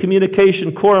hear, the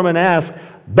communication corpsman asked,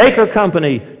 Baker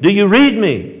Company, do you read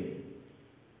me?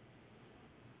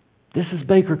 "This is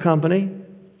Baker Company,"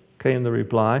 came the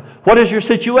reply. "What is your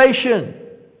situation?"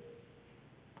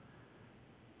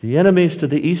 "The enemies to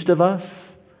the east of us,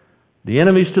 the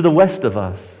enemies to the west of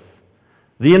us,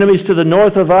 the enemies to the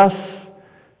north of us,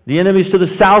 the enemies to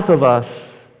the south of us."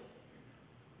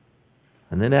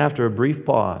 And then after a brief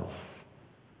pause,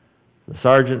 the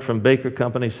sergeant from Baker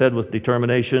Company said with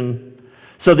determination,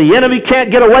 "So the enemy can't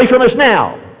get away from us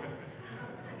now."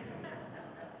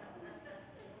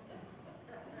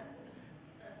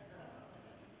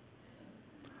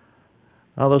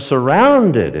 Although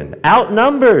surrounded and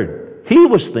outnumbered, he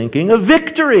was thinking of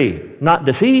victory, not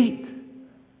defeat.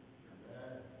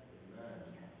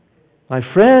 My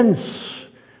friends,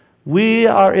 we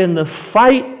are in the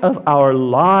fight of our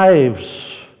lives,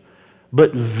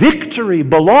 but victory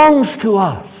belongs to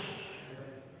us.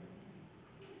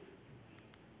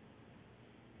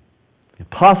 The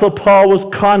Apostle Paul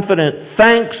was confident,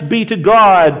 "Thanks be to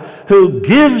God who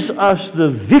gives us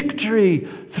the victory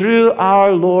through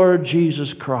our Lord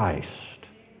Jesus Christ."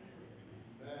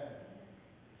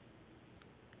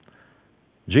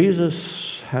 Jesus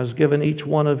has given each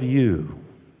one of you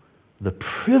the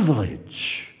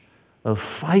privilege of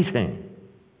fighting,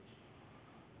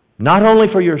 not only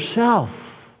for yourself,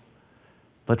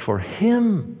 but for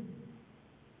Him.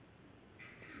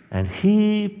 And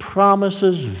He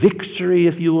promises victory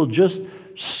if you will just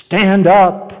stand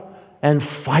up and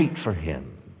fight for Him.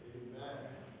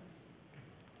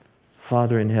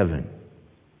 Father in heaven,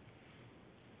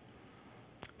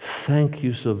 thank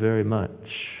you so very much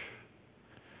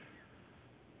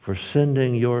for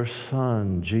sending your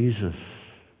Son, Jesus,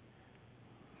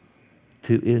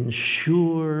 to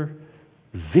ensure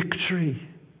victory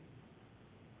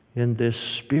in this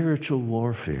spiritual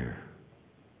warfare.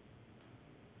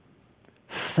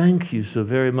 Thank you so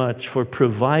very much for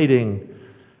providing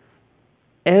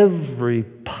every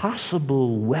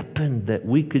possible weapon that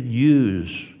we could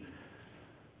use.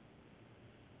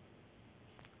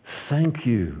 Thank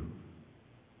you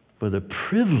for the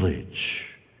privilege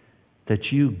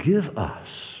that you give us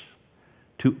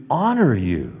to honor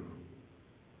you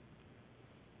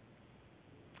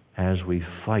as we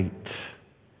fight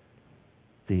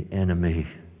the enemy,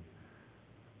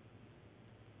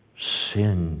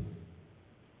 sin.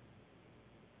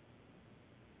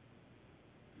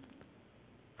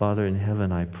 Father in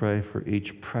heaven, I pray for each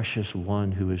precious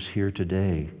one who is here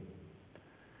today,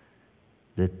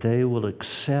 that they will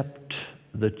accept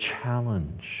the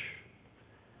challenge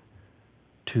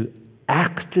to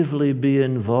actively be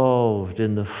involved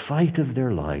in the fight of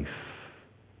their life,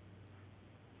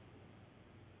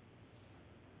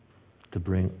 to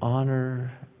bring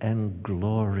honor and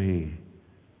glory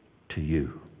to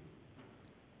you.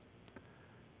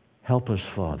 Help us,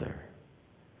 Father,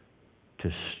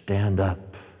 to stand up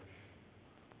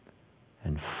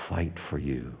and fight for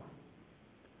you.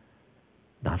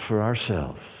 Not for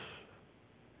ourselves,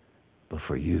 but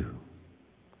for you.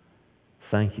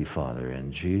 Thank you, Father,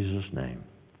 in Jesus' name.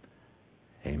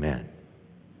 Amen.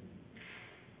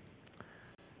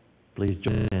 Please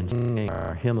join in singing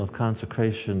our hymn of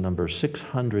consecration number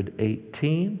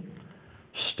 618.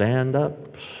 Stand up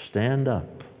for Jesus. Stand up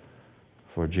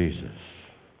for Jesus.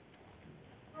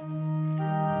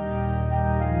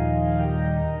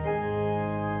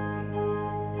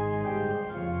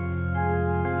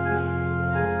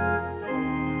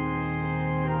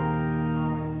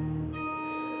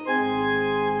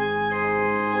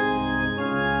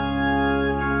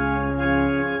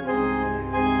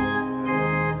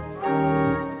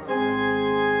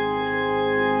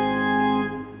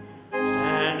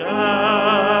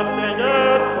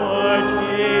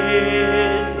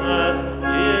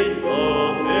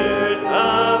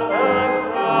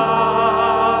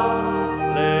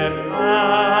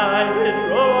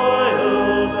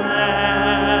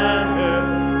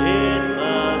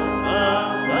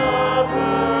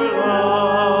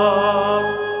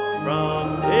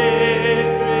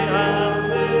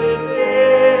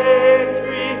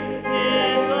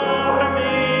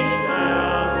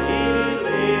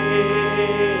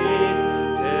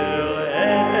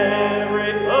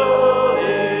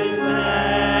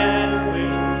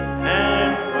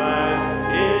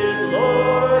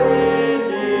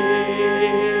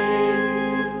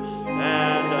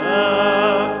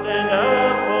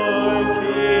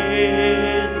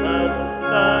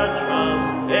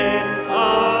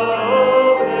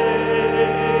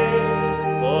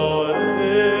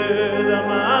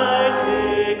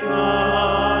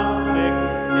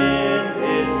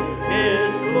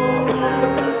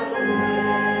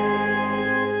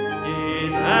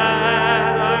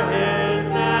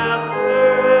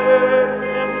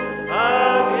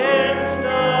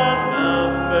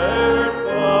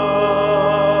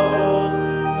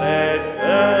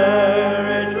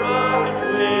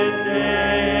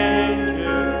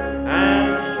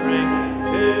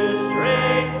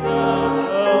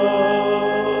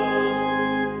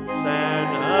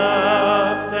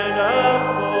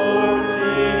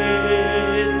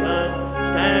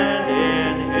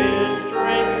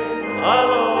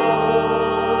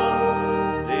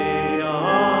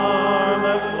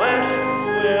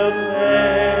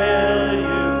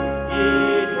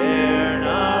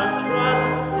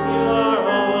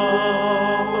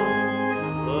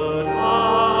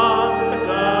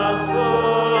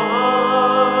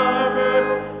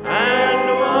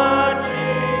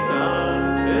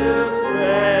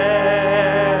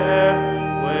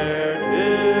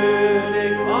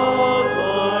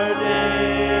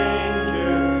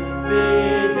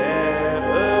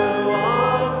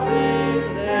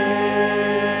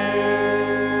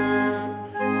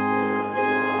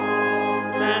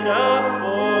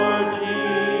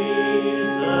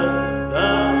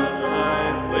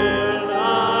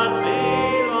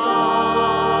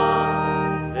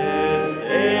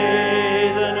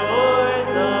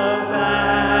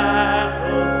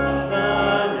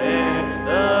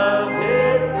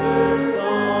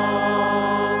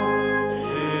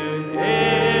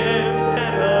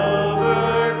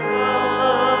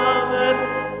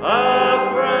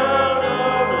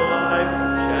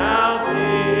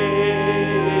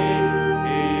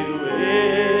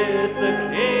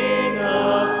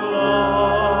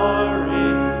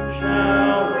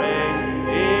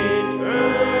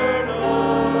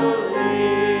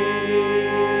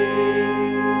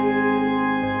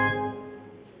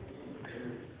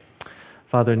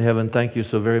 Father in heaven, thank you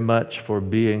so very much for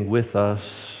being with us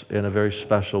in a very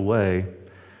special way.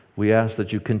 We ask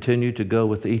that you continue to go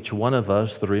with each one of us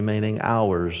the remaining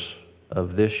hours of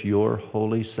this your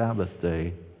holy Sabbath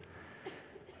day.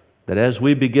 That as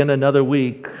we begin another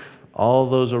week,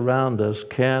 all those around us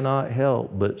cannot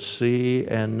help but see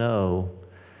and know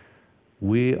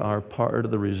we are part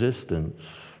of the resistance,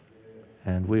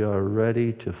 and we are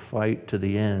ready to fight to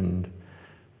the end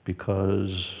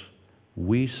because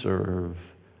we serve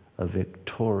a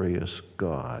victorious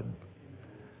God.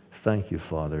 Thank you,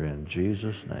 Father, in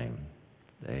Jesus' name.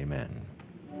 Amen.